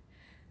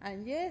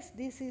 And yes,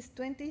 this is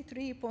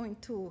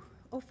 23.2.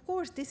 Of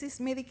course, this is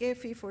Medicare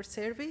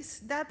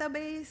fee-for-service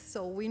database,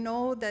 so we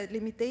know the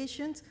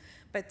limitations,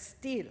 but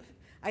still,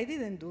 I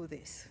didn't do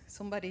this.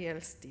 Somebody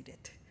else did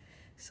it.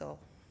 So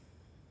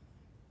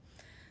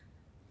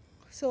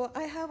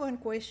I have one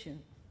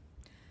question.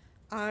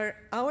 Are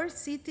our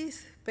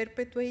cities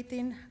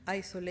perpetuating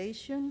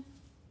isolation,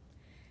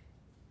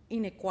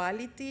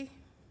 inequality,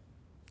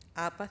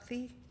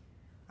 apathy,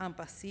 and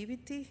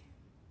passivity?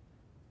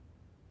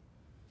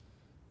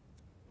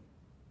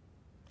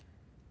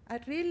 Are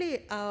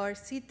really our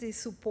cities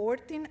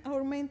supporting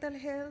our mental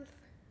health?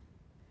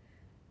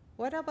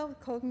 What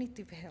about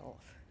cognitive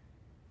health?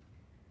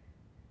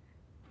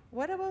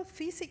 What about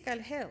physical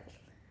health?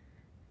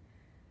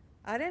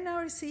 Aren't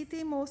our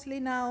city mostly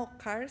now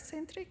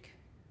car-centric?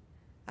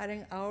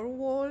 Aren't our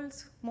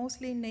walls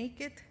mostly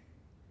naked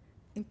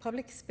in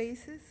public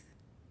spaces?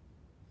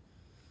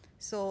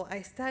 So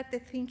I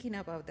started thinking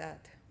about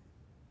that.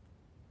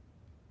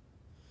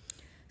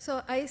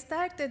 So I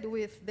started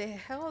with the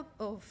help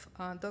of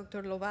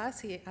Dr.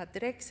 Lovasi at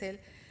Drexel,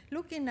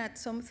 looking at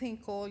something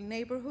called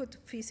neighborhood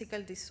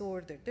physical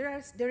disorder.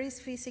 There is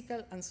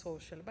physical and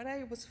social, but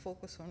I was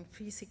focused on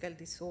physical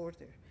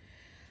disorder.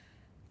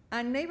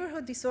 And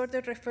neighborhood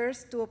disorder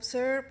refers to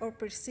observe or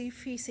perceive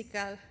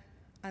physical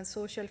and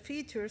social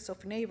features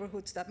of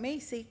neighborhoods that may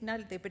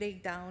signal the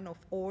breakdown of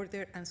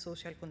order and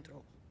social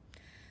control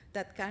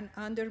that can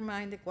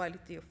undermine the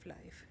quality of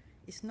life.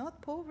 It's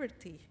not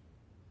poverty.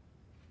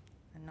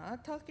 I'm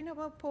not talking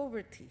about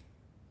poverty.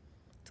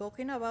 I'm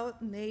talking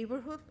about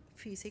neighborhood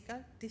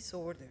physical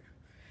disorder.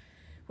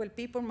 Well,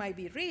 people might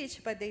be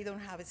rich, but they don't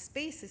have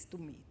spaces to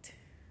meet.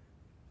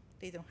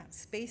 They don't have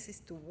spaces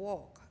to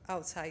walk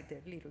outside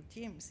their little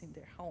gyms in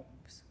their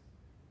homes.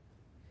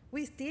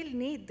 We still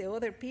need the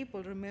other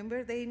people.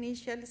 Remember the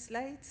initial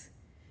slides?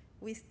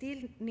 We still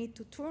need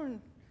to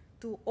turn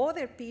to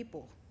other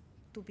people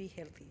to be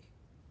healthy.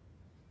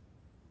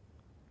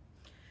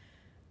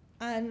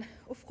 And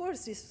of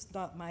course, this is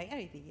not my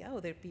idea.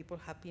 Other people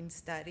have been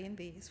studying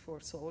this for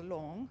so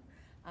long.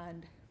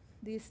 And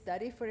this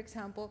study, for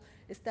example,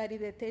 studied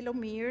the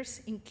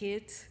telomeres in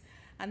kids,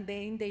 and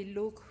then they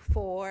look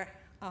for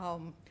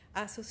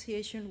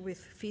association with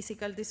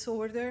physical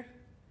disorder.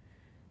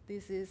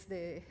 This is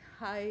the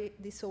high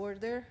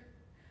disorder,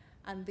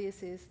 and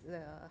this is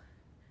the,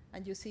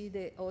 and you see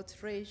the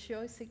odds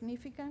ratio is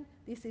significant.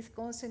 This is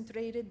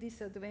concentrated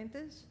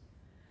disadvantage,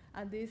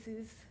 and this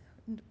is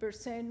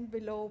percent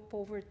below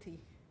poverty.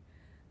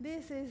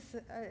 This is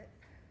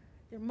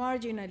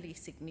marginally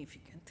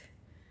significant.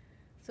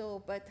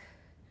 So, but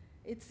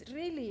it's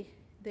really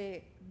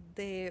the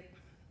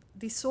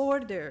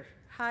disorder,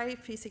 high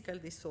physical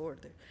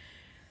disorder.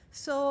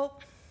 So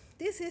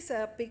this is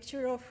a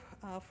picture of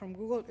from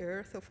Google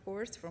Earth, of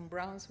course, from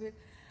Brownsville.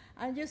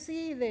 And you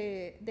see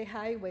the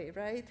highway,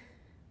 right?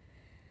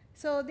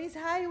 So this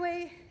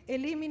highway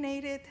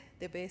eliminated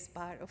the best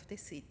part of the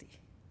city,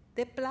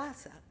 the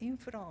plaza in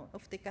front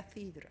of the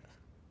cathedral.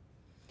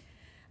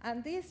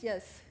 And this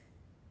just,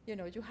 you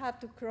know, you have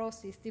to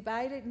cross these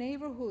divided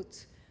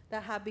neighborhoods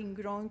that have been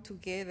grown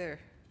together.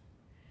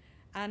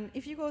 And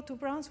if you go to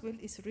Brownsville,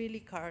 it's really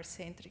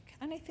car-centric.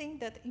 And I think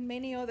that in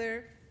many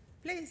other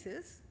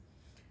places,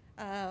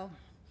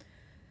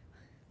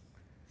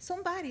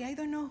 somebody, I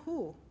don't know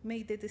who,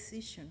 made the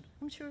decision.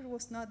 I'm sure it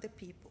was not the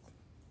people.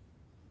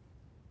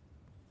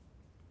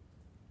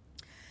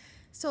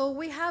 So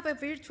we have a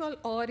virtual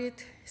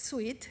audit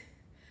suite.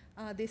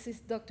 This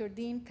is Dr.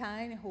 Dean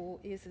Kine, who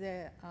is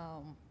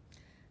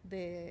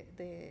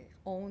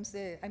owns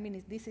the, I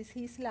mean, this is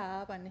his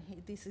lab, and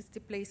this is the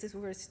places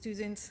where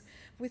students,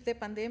 with the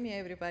pandemic,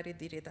 everybody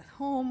did it at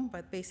home,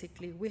 but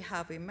basically we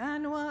have a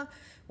manual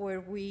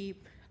where we,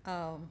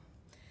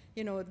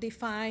 you know,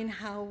 define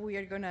how we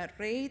are gonna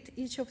rate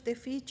each of the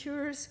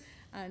features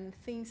and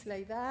things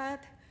like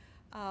that.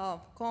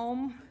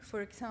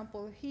 For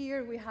example,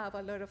 here we have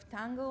a lot of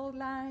tangled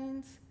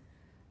lines,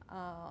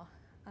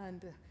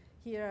 and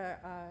here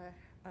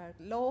are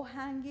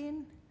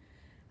low-hanging.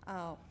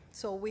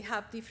 So we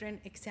have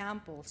different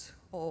examples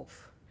of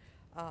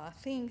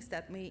things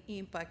that may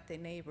impact the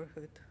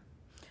neighborhood.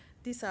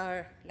 These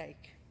are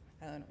like,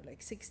 I don't know,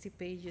 like 60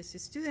 pages. The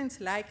students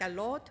like a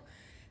lot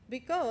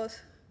because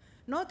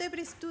not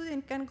every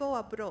student can go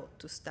abroad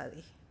to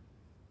study.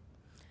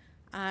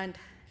 And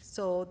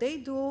so they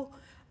do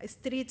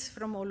streets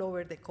from all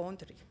over the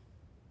country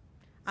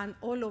and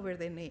all over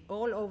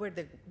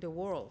the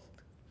world.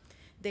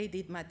 They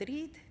did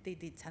Madrid, they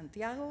did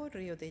Santiago,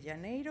 Rio de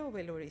Janeiro,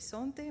 Belo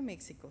Horizonte,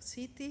 Mexico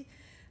City,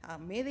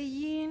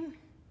 Medellin,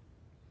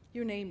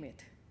 you name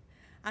it.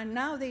 And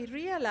now they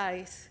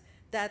realize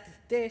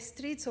that the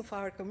streets of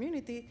our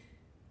community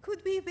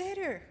could be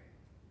better.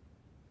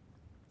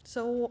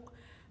 So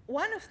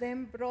one of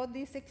them brought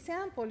this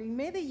example in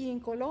Medellin,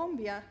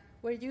 Colombia,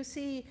 where you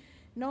see,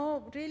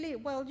 no, really,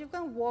 well, you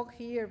can walk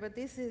here, but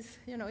this is,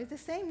 you know, it's the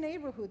same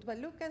neighborhood, but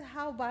look at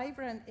how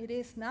vibrant it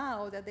is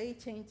now that they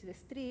changed the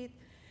street.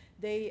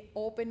 They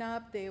open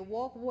up the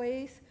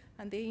walkways,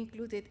 and they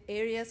included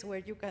areas where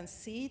you can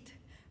sit,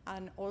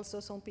 and also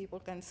some people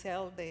can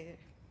sell the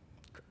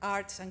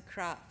arts and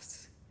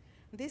crafts.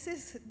 This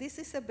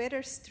is a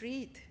better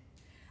street,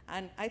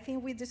 and I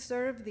think we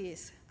deserve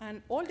this.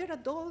 And older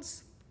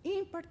adults,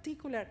 in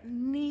particular,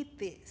 need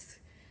this,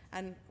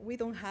 and we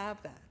don't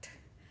have that.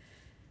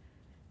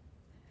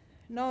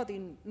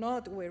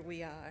 Not where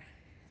we are.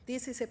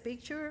 This is a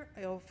picture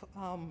of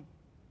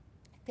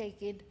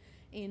taken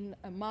in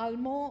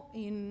Malmö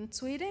in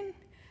Sweden,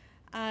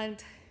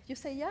 and you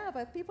say, yeah,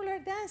 but people are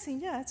dancing.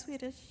 Yeah,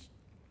 Swedish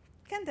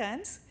can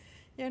dance.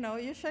 You know,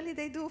 usually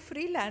they do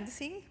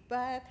freelancing,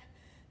 but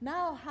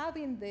now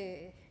having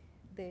the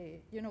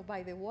you know,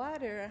 by the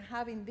water,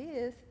 having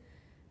this,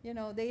 you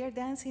know, they are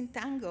dancing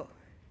tango.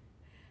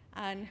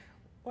 And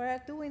what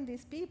are doing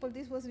these people?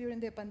 This was during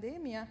the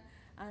pandemic,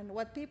 and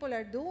what people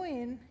are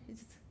doing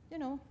is, you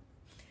know,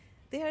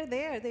 they are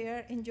there, they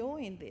are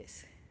enjoying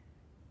this.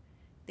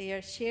 They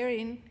are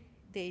sharing,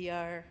 they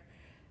are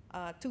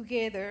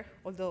together,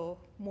 although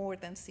more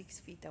than 6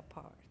 feet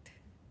apart.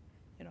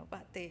 You know,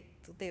 but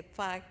the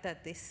fact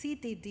that the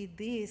city did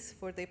this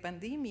for the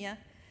pandemic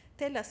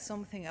tell us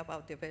something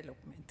about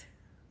development.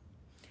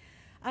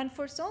 And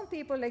for some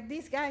people, like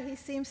this guy, he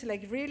seems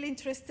like really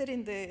interested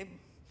in the,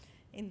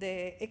 in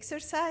the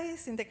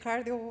exercise, in the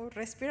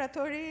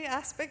cardiorespiratory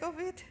aspect of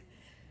it.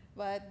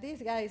 But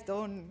these guys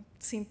don't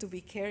seem to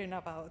be caring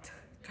about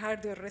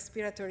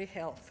cardiorespiratory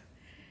health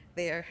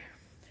there.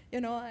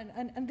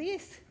 And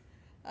these,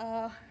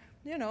 I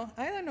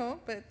don't know,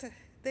 but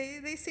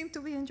they seem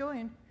to be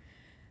enjoying.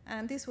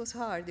 And this was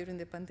hard during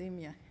the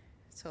pandemic.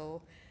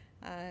 So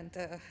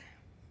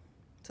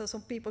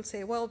some people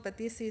say, well, but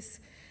this is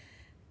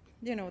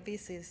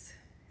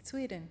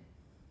Sweden.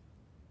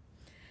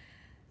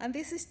 And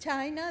this is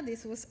China.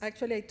 This was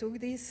actually, I took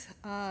this,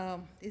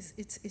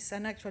 it's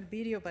an actual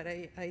video, but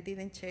I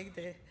didn't check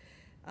the,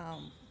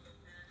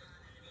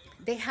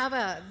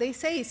 they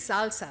say it's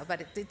salsa,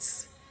 but it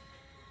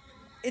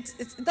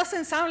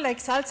doesn't sound like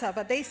salsa,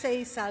 but they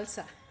say it's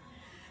salsa.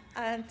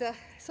 And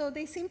so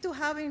they seem to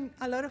having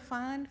a lot of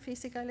fun,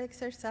 physical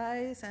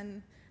exercise,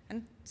 and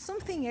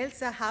something else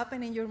that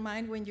happens in your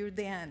mind when you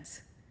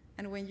dance,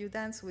 and when you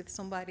dance with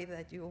somebody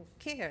that you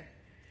care,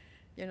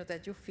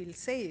 that you feel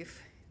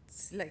safe.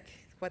 It's like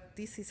what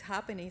this is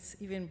happening is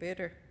even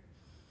better.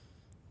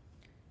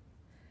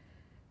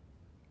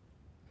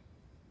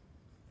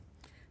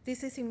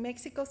 This is in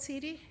Mexico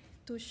City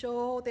to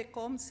show the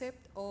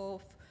concept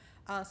of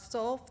a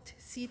soft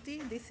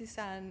city. This is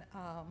a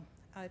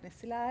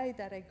slide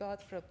that I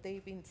got from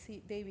David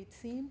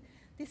Sim.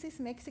 This is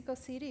Mexico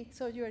City,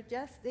 so you're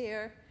just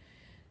there,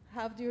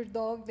 have your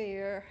dog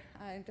there,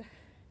 and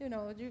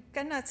you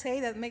cannot say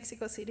that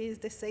Mexico City is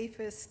the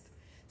safest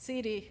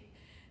city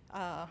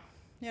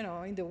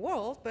in the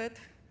world, but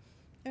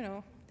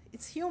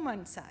it's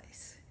human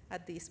size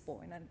at this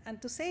point.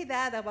 And to say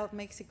that about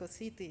Mexico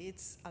City,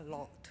 it's a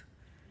lot.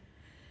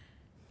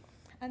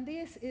 And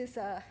this is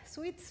a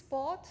sweet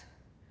spot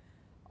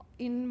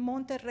in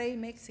Monterrey,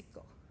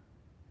 Mexico.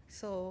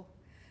 So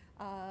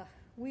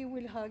we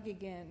will hug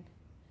again.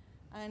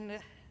 And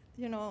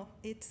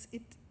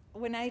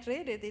when I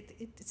read it,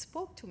 it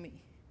spoke to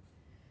me.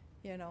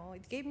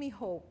 It gave me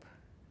hope.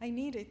 I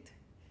needed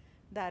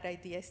that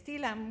idea.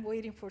 Still, I'm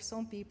waiting for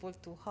some people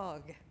to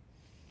hug,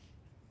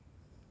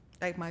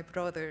 like my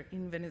brother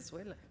in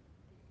Venezuela.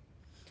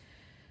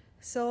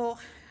 So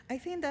I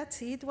think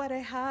that's it, what I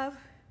have.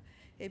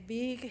 A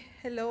big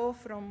hello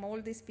from all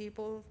these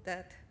people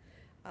that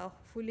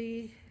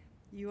hopefully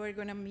you are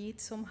gonna meet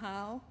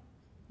somehow,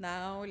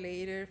 now,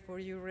 later, for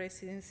your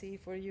residency,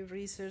 for your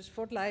research,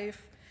 for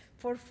life,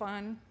 for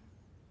fun.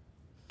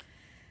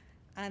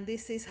 And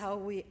this is how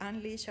we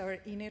unleash our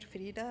inner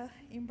Frida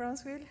in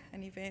Brownsville,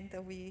 an event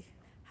that we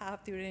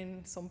have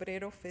during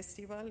Sombrero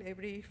Festival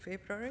every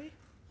February.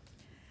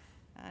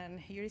 And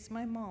here is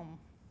my mom.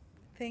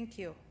 Thank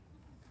you.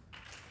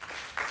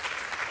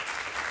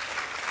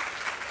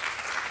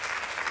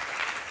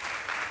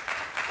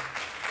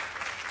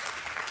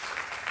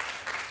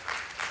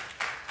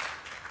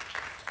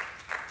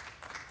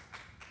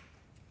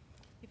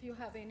 If you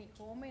have any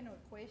comment or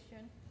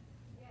question.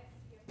 Yes,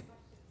 if you have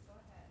questions, go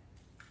ahead.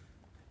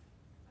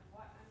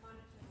 I'm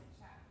monitoring the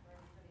chat for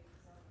everybody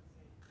who's on the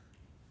Zoom.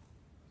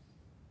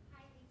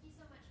 Hi, thank you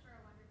so much for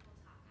a wonderful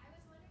talk. I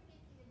was wondering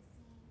if you had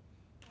seen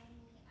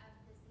any of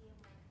the same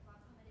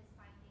glaucomatous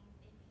findings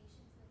in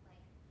patients with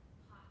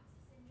POTS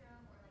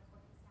syndrome or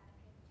orthostatic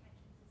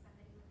hypotension, so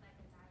somebody with a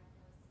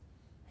diagnosed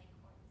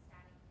orthostatic or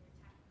tachycardia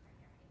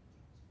hypotension.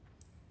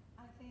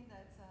 I think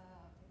that's a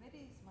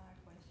very smart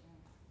question.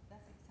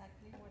 That's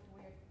exactly what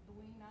we're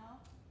doing now.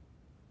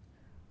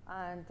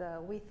 And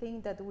we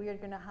think that we are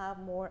going to have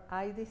more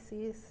eye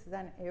disease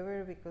than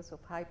ever because of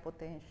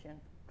hypotension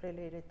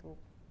related to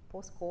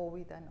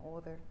post-COVID and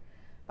other.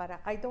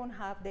 But I don't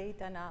have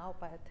data now,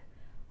 but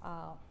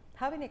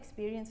having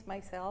experienced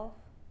myself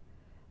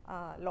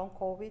long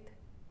COVID,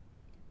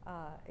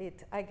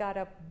 I got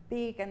a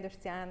big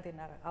understanding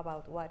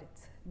about what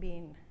it's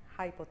being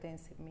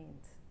hypotensive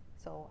means.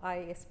 So I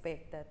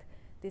expect that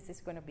this is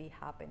going to be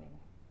happening.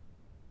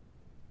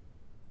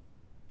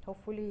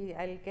 Hopefully,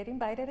 I'll get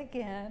invited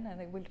again, and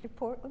I will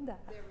report on that.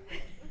 There we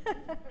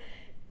go.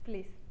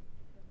 Please.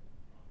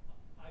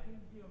 I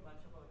didn't hear much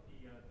about the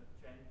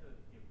gender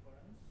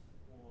difference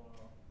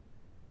or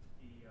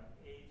the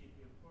age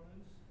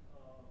difference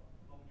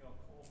among your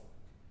cohort.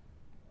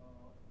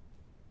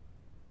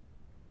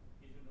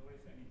 Did you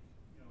notice any,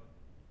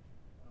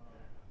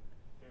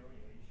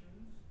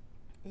 variations?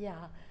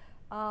 Yeah.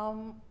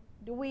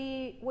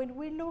 When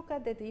we look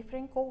at the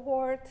different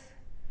cohorts,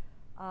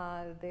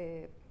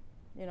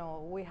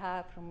 we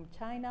have from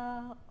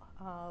China,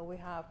 we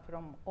have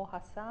from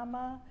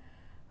Ohasama.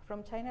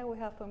 From China, we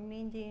have from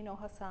Ninjin,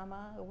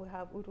 Ohasama. We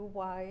have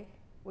Uruguay.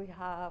 We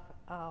have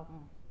a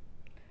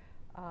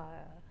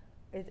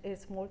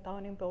small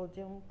town in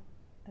Belgium,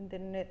 and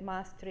then at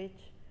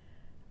Maastricht.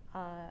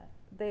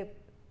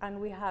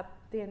 And we have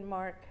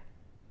Denmark.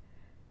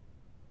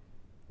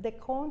 The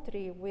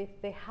country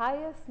with the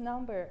highest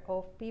number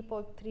of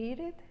people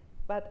treated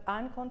but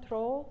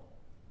uncontrolled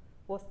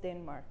was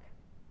Denmark.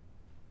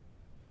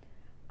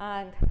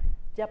 And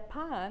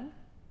Japan,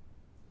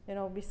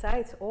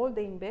 besides all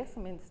the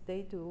investments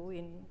they do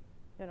in,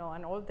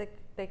 and all the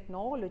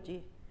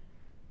technology.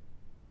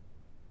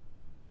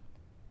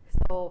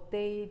 So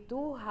they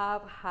do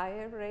have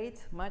higher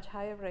rates, much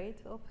higher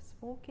rates of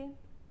smoking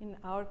in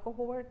our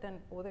cohort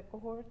than other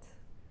cohorts.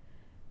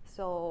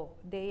 So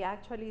they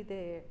actually,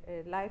 the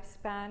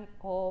lifespan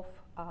of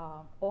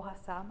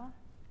Ohasama,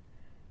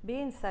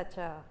 being such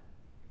a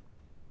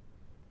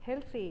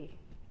healthy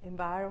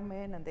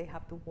environment, and they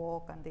have to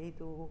walk and they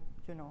do,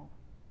 you know,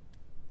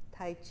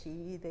 Tai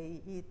Chi,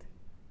 they eat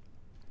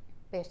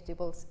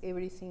vegetables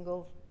every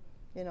single,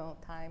 you know,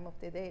 time of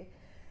the day.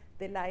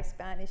 The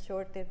lifespan is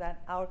shorter than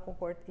our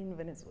cohort in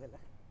Venezuela.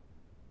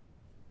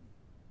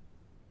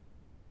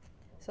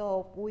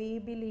 So we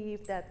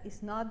believe that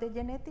it's not the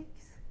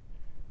genetics.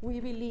 We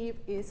believe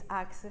it's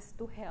access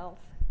to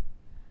health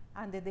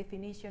and the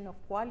definition of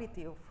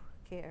quality of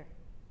care.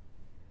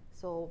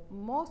 So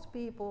most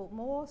people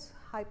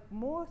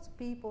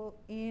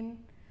in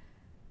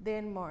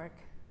Denmark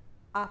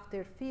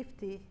after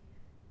 50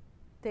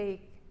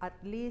 take at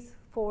least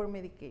 4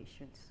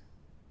 medications.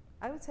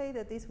 I would say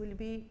that this will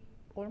be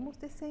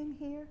almost the same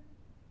here,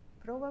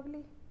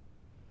 probably.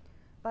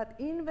 But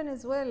in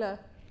Venezuela,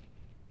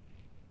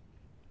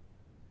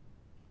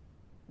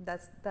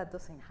 that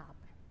doesn't happen.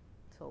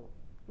 So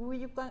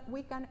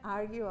we can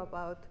argue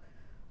about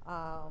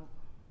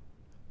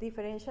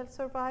differential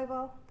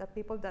survival, that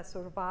people that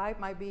survive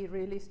might be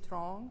really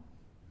strong.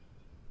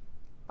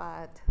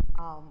 But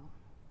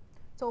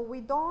so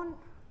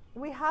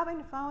we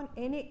haven't found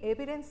any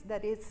evidence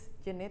that is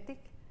genetic.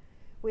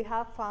 We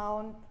have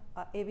found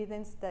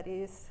evidence that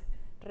is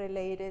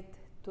related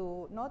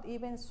to not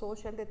even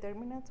social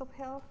determinants of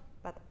health,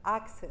 but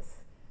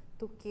access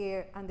to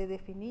care and the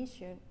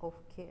definition of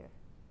care.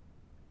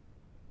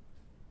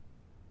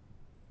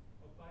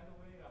 By the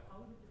way,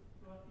 how did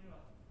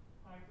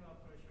high blood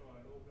pressure or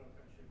low blood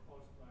pressure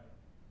caused by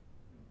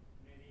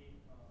many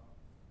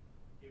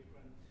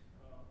different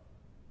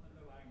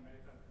underlying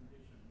medical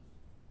conditions,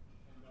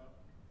 and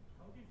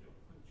how did you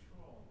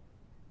control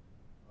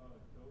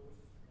those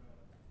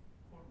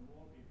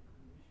comorbid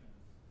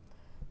conditions?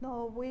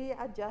 No, we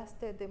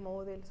adjusted the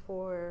models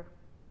for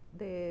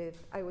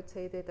I would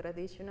say the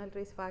traditional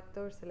risk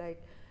factors like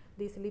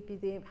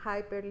dyslipidemia,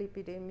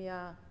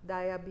 hyperlipidemia,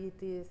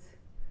 diabetes.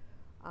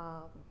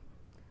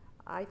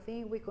 I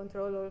think we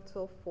control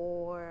also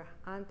for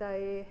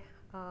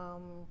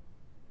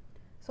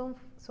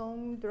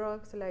some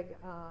drugs like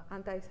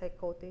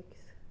antipsychotics.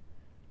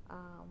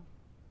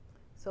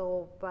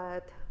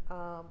 But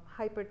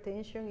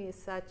hypertension is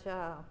such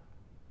a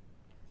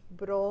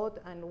broad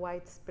and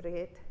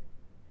widespread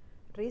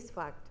risk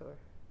factor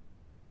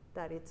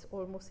that it's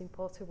almost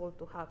impossible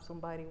to have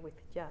somebody with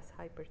just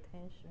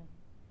hypertension.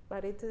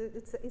 But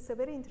it's a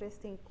very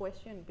interesting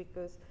question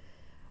because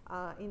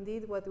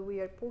indeed what we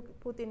are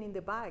putting in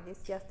the bag is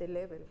just the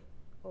level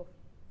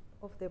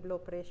of the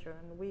blood pressure,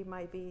 and we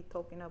might be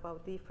talking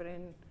about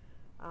different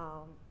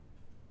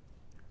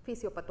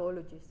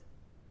physiopathologies.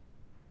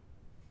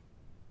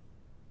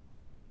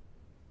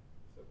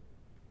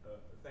 So,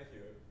 thank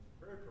you.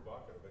 Very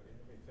provocative. It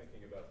made me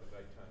thinking about the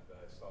nighttime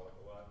diastolic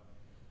a lot.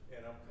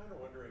 And I'm kind of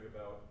wondering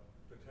about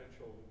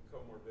potential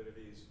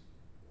comorbidities.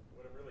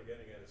 What I'm really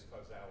getting at is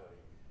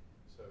causality.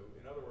 So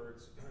in other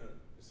words,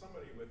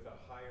 somebody with a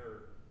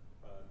higher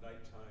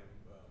nighttime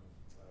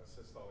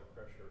systolic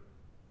pressure,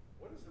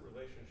 what is the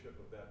relationship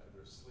of that to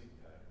their sleep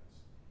patterns?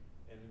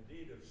 And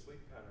indeed, if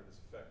sleep pattern is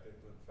affected,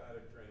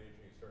 lymphatic drainage,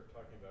 and you start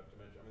talking about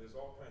dementia, I mean, there's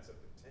all kinds of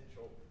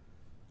potential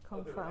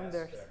other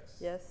Confounders, aspects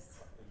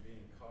yes. in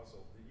being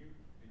causal. Did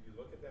you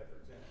look at that, for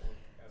example?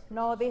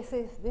 No, this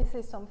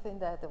is something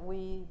that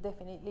we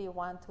definitely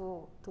want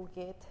to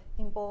get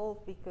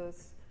involved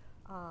because,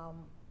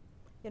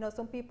 you know,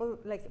 some people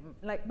like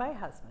my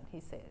husband, he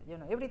said, you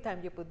know, every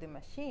time you put the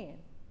machine,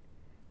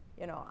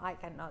 you know, I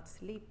cannot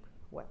sleep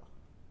well.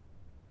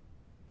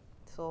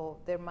 So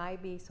there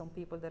might be some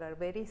people that are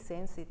very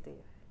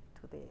sensitive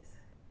to this,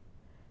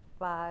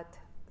 but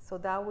so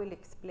that will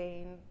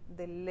explain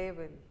the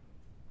level,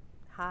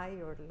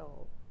 high or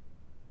low.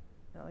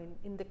 You know,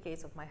 in the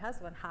case of my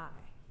husband, high,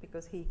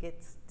 because he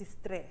gets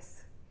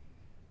distressed.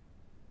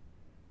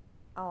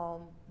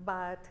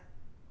 But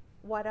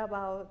what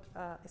about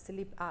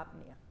sleep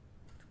apnea,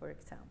 for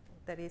example,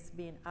 that is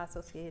being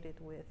associated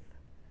with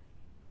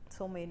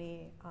so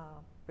many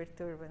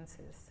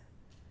perturbances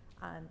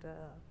and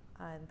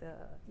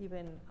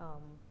even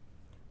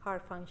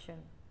heart function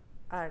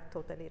are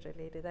totally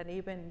related, and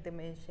even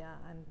dementia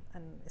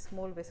and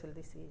small vessel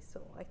disease. So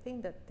I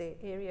think that the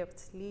area of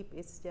sleep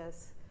is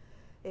just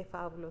a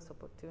fabulous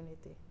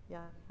opportunity.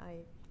 Yeah,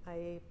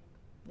 I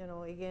you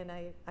know, again,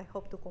 I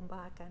hope to come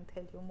back and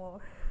tell you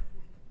more.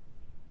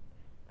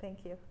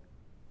 Thank you.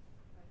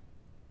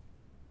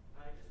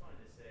 I just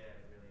wanted to say I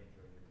really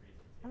enjoyed your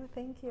presentation. Oh,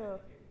 thank you. I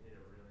think you did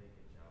a really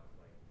good job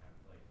of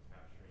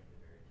capturing the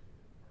very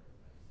human part of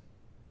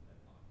medicine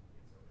that often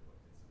gets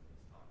overlooked in some of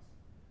these talks.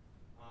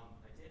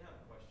 I did have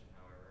a question,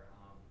 however.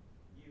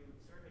 You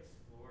sort of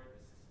explored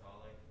the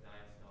systolic,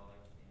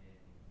 diastolic, and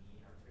mean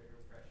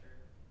arterial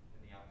pressure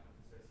and the outcomes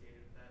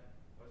associated with that.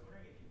 I was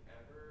wondering if you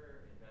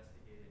ever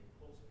investigated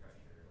pulse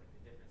pressure, like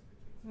the difference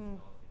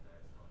between systolic and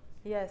diastolic, to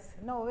Yes,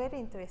 no, very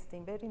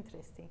interesting, very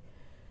interesting.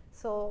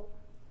 So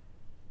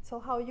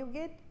how you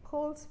get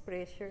pulse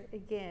pressure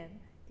again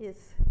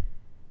is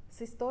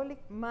systolic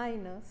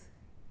minus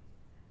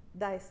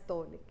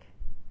diastolic.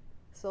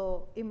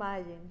 So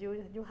imagine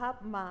you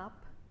have MAP,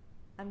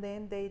 and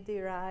then they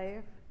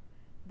derive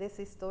the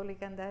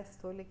systolic and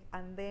diastolic,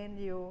 and then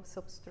you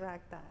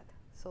subtract that.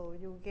 So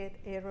you get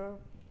error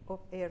of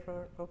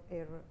error of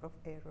error of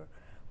error.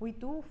 We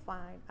do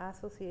find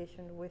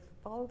association with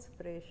pulse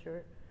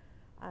pressure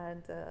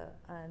and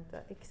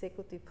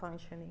executive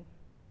functioning.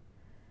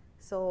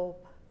 So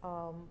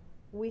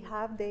we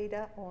have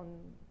data on,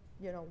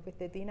 with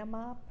the DINA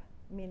map,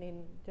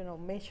 meaning,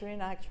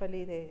 measuring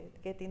actually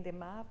getting the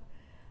map,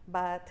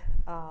 but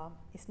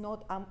it's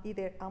not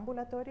either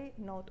ambulatory,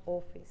 not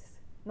office,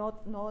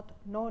 not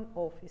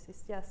non-office,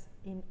 it's just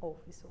in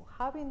office. So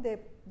having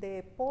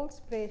the pulse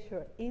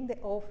pressure in the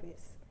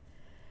office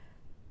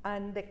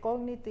and the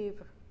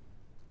cognitive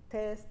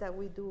test that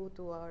we do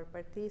to our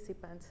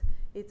participants,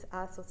 it's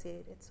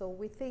associated. So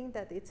we think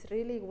that it's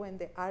really when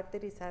the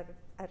arteries are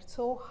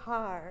so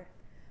hard,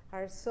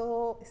 are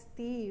so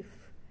stiff,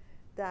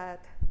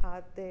 that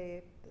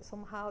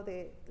somehow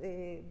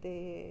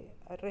the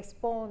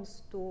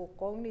response to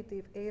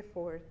cognitive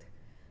effort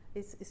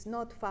is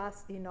not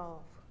fast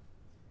enough.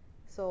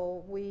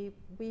 So we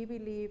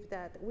believe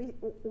that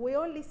we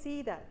only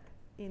see that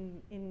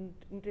in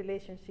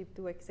relationship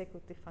to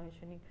executive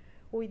functioning.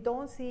 We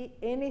don't see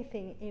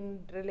anything in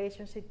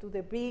relationship to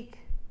the big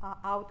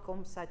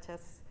outcomes such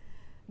as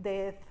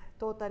death,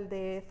 total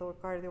death, or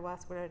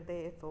cardiovascular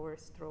death, or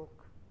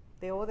stroke.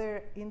 The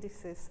other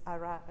indices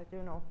are,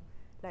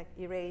 like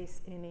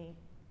erase any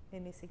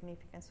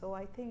significance. So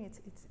I think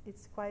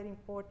it's quite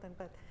important,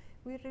 but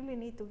we really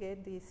need to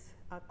get these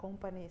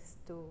companies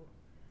to,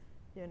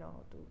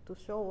 to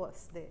show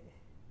us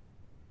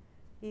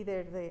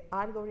either the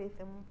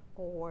algorithm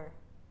or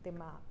the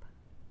map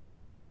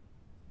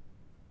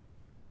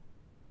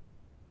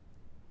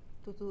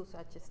to do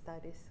such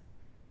studies.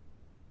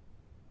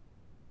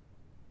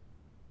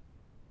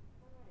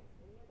 All right,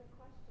 any other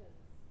questions?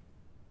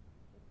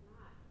 If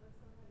not, let's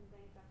go ahead and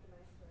thank Dr.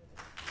 Maestre.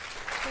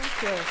 Thank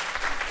you.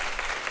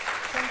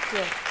 Thank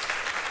you.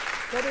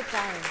 Very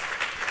kind.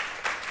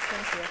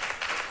 Thank you.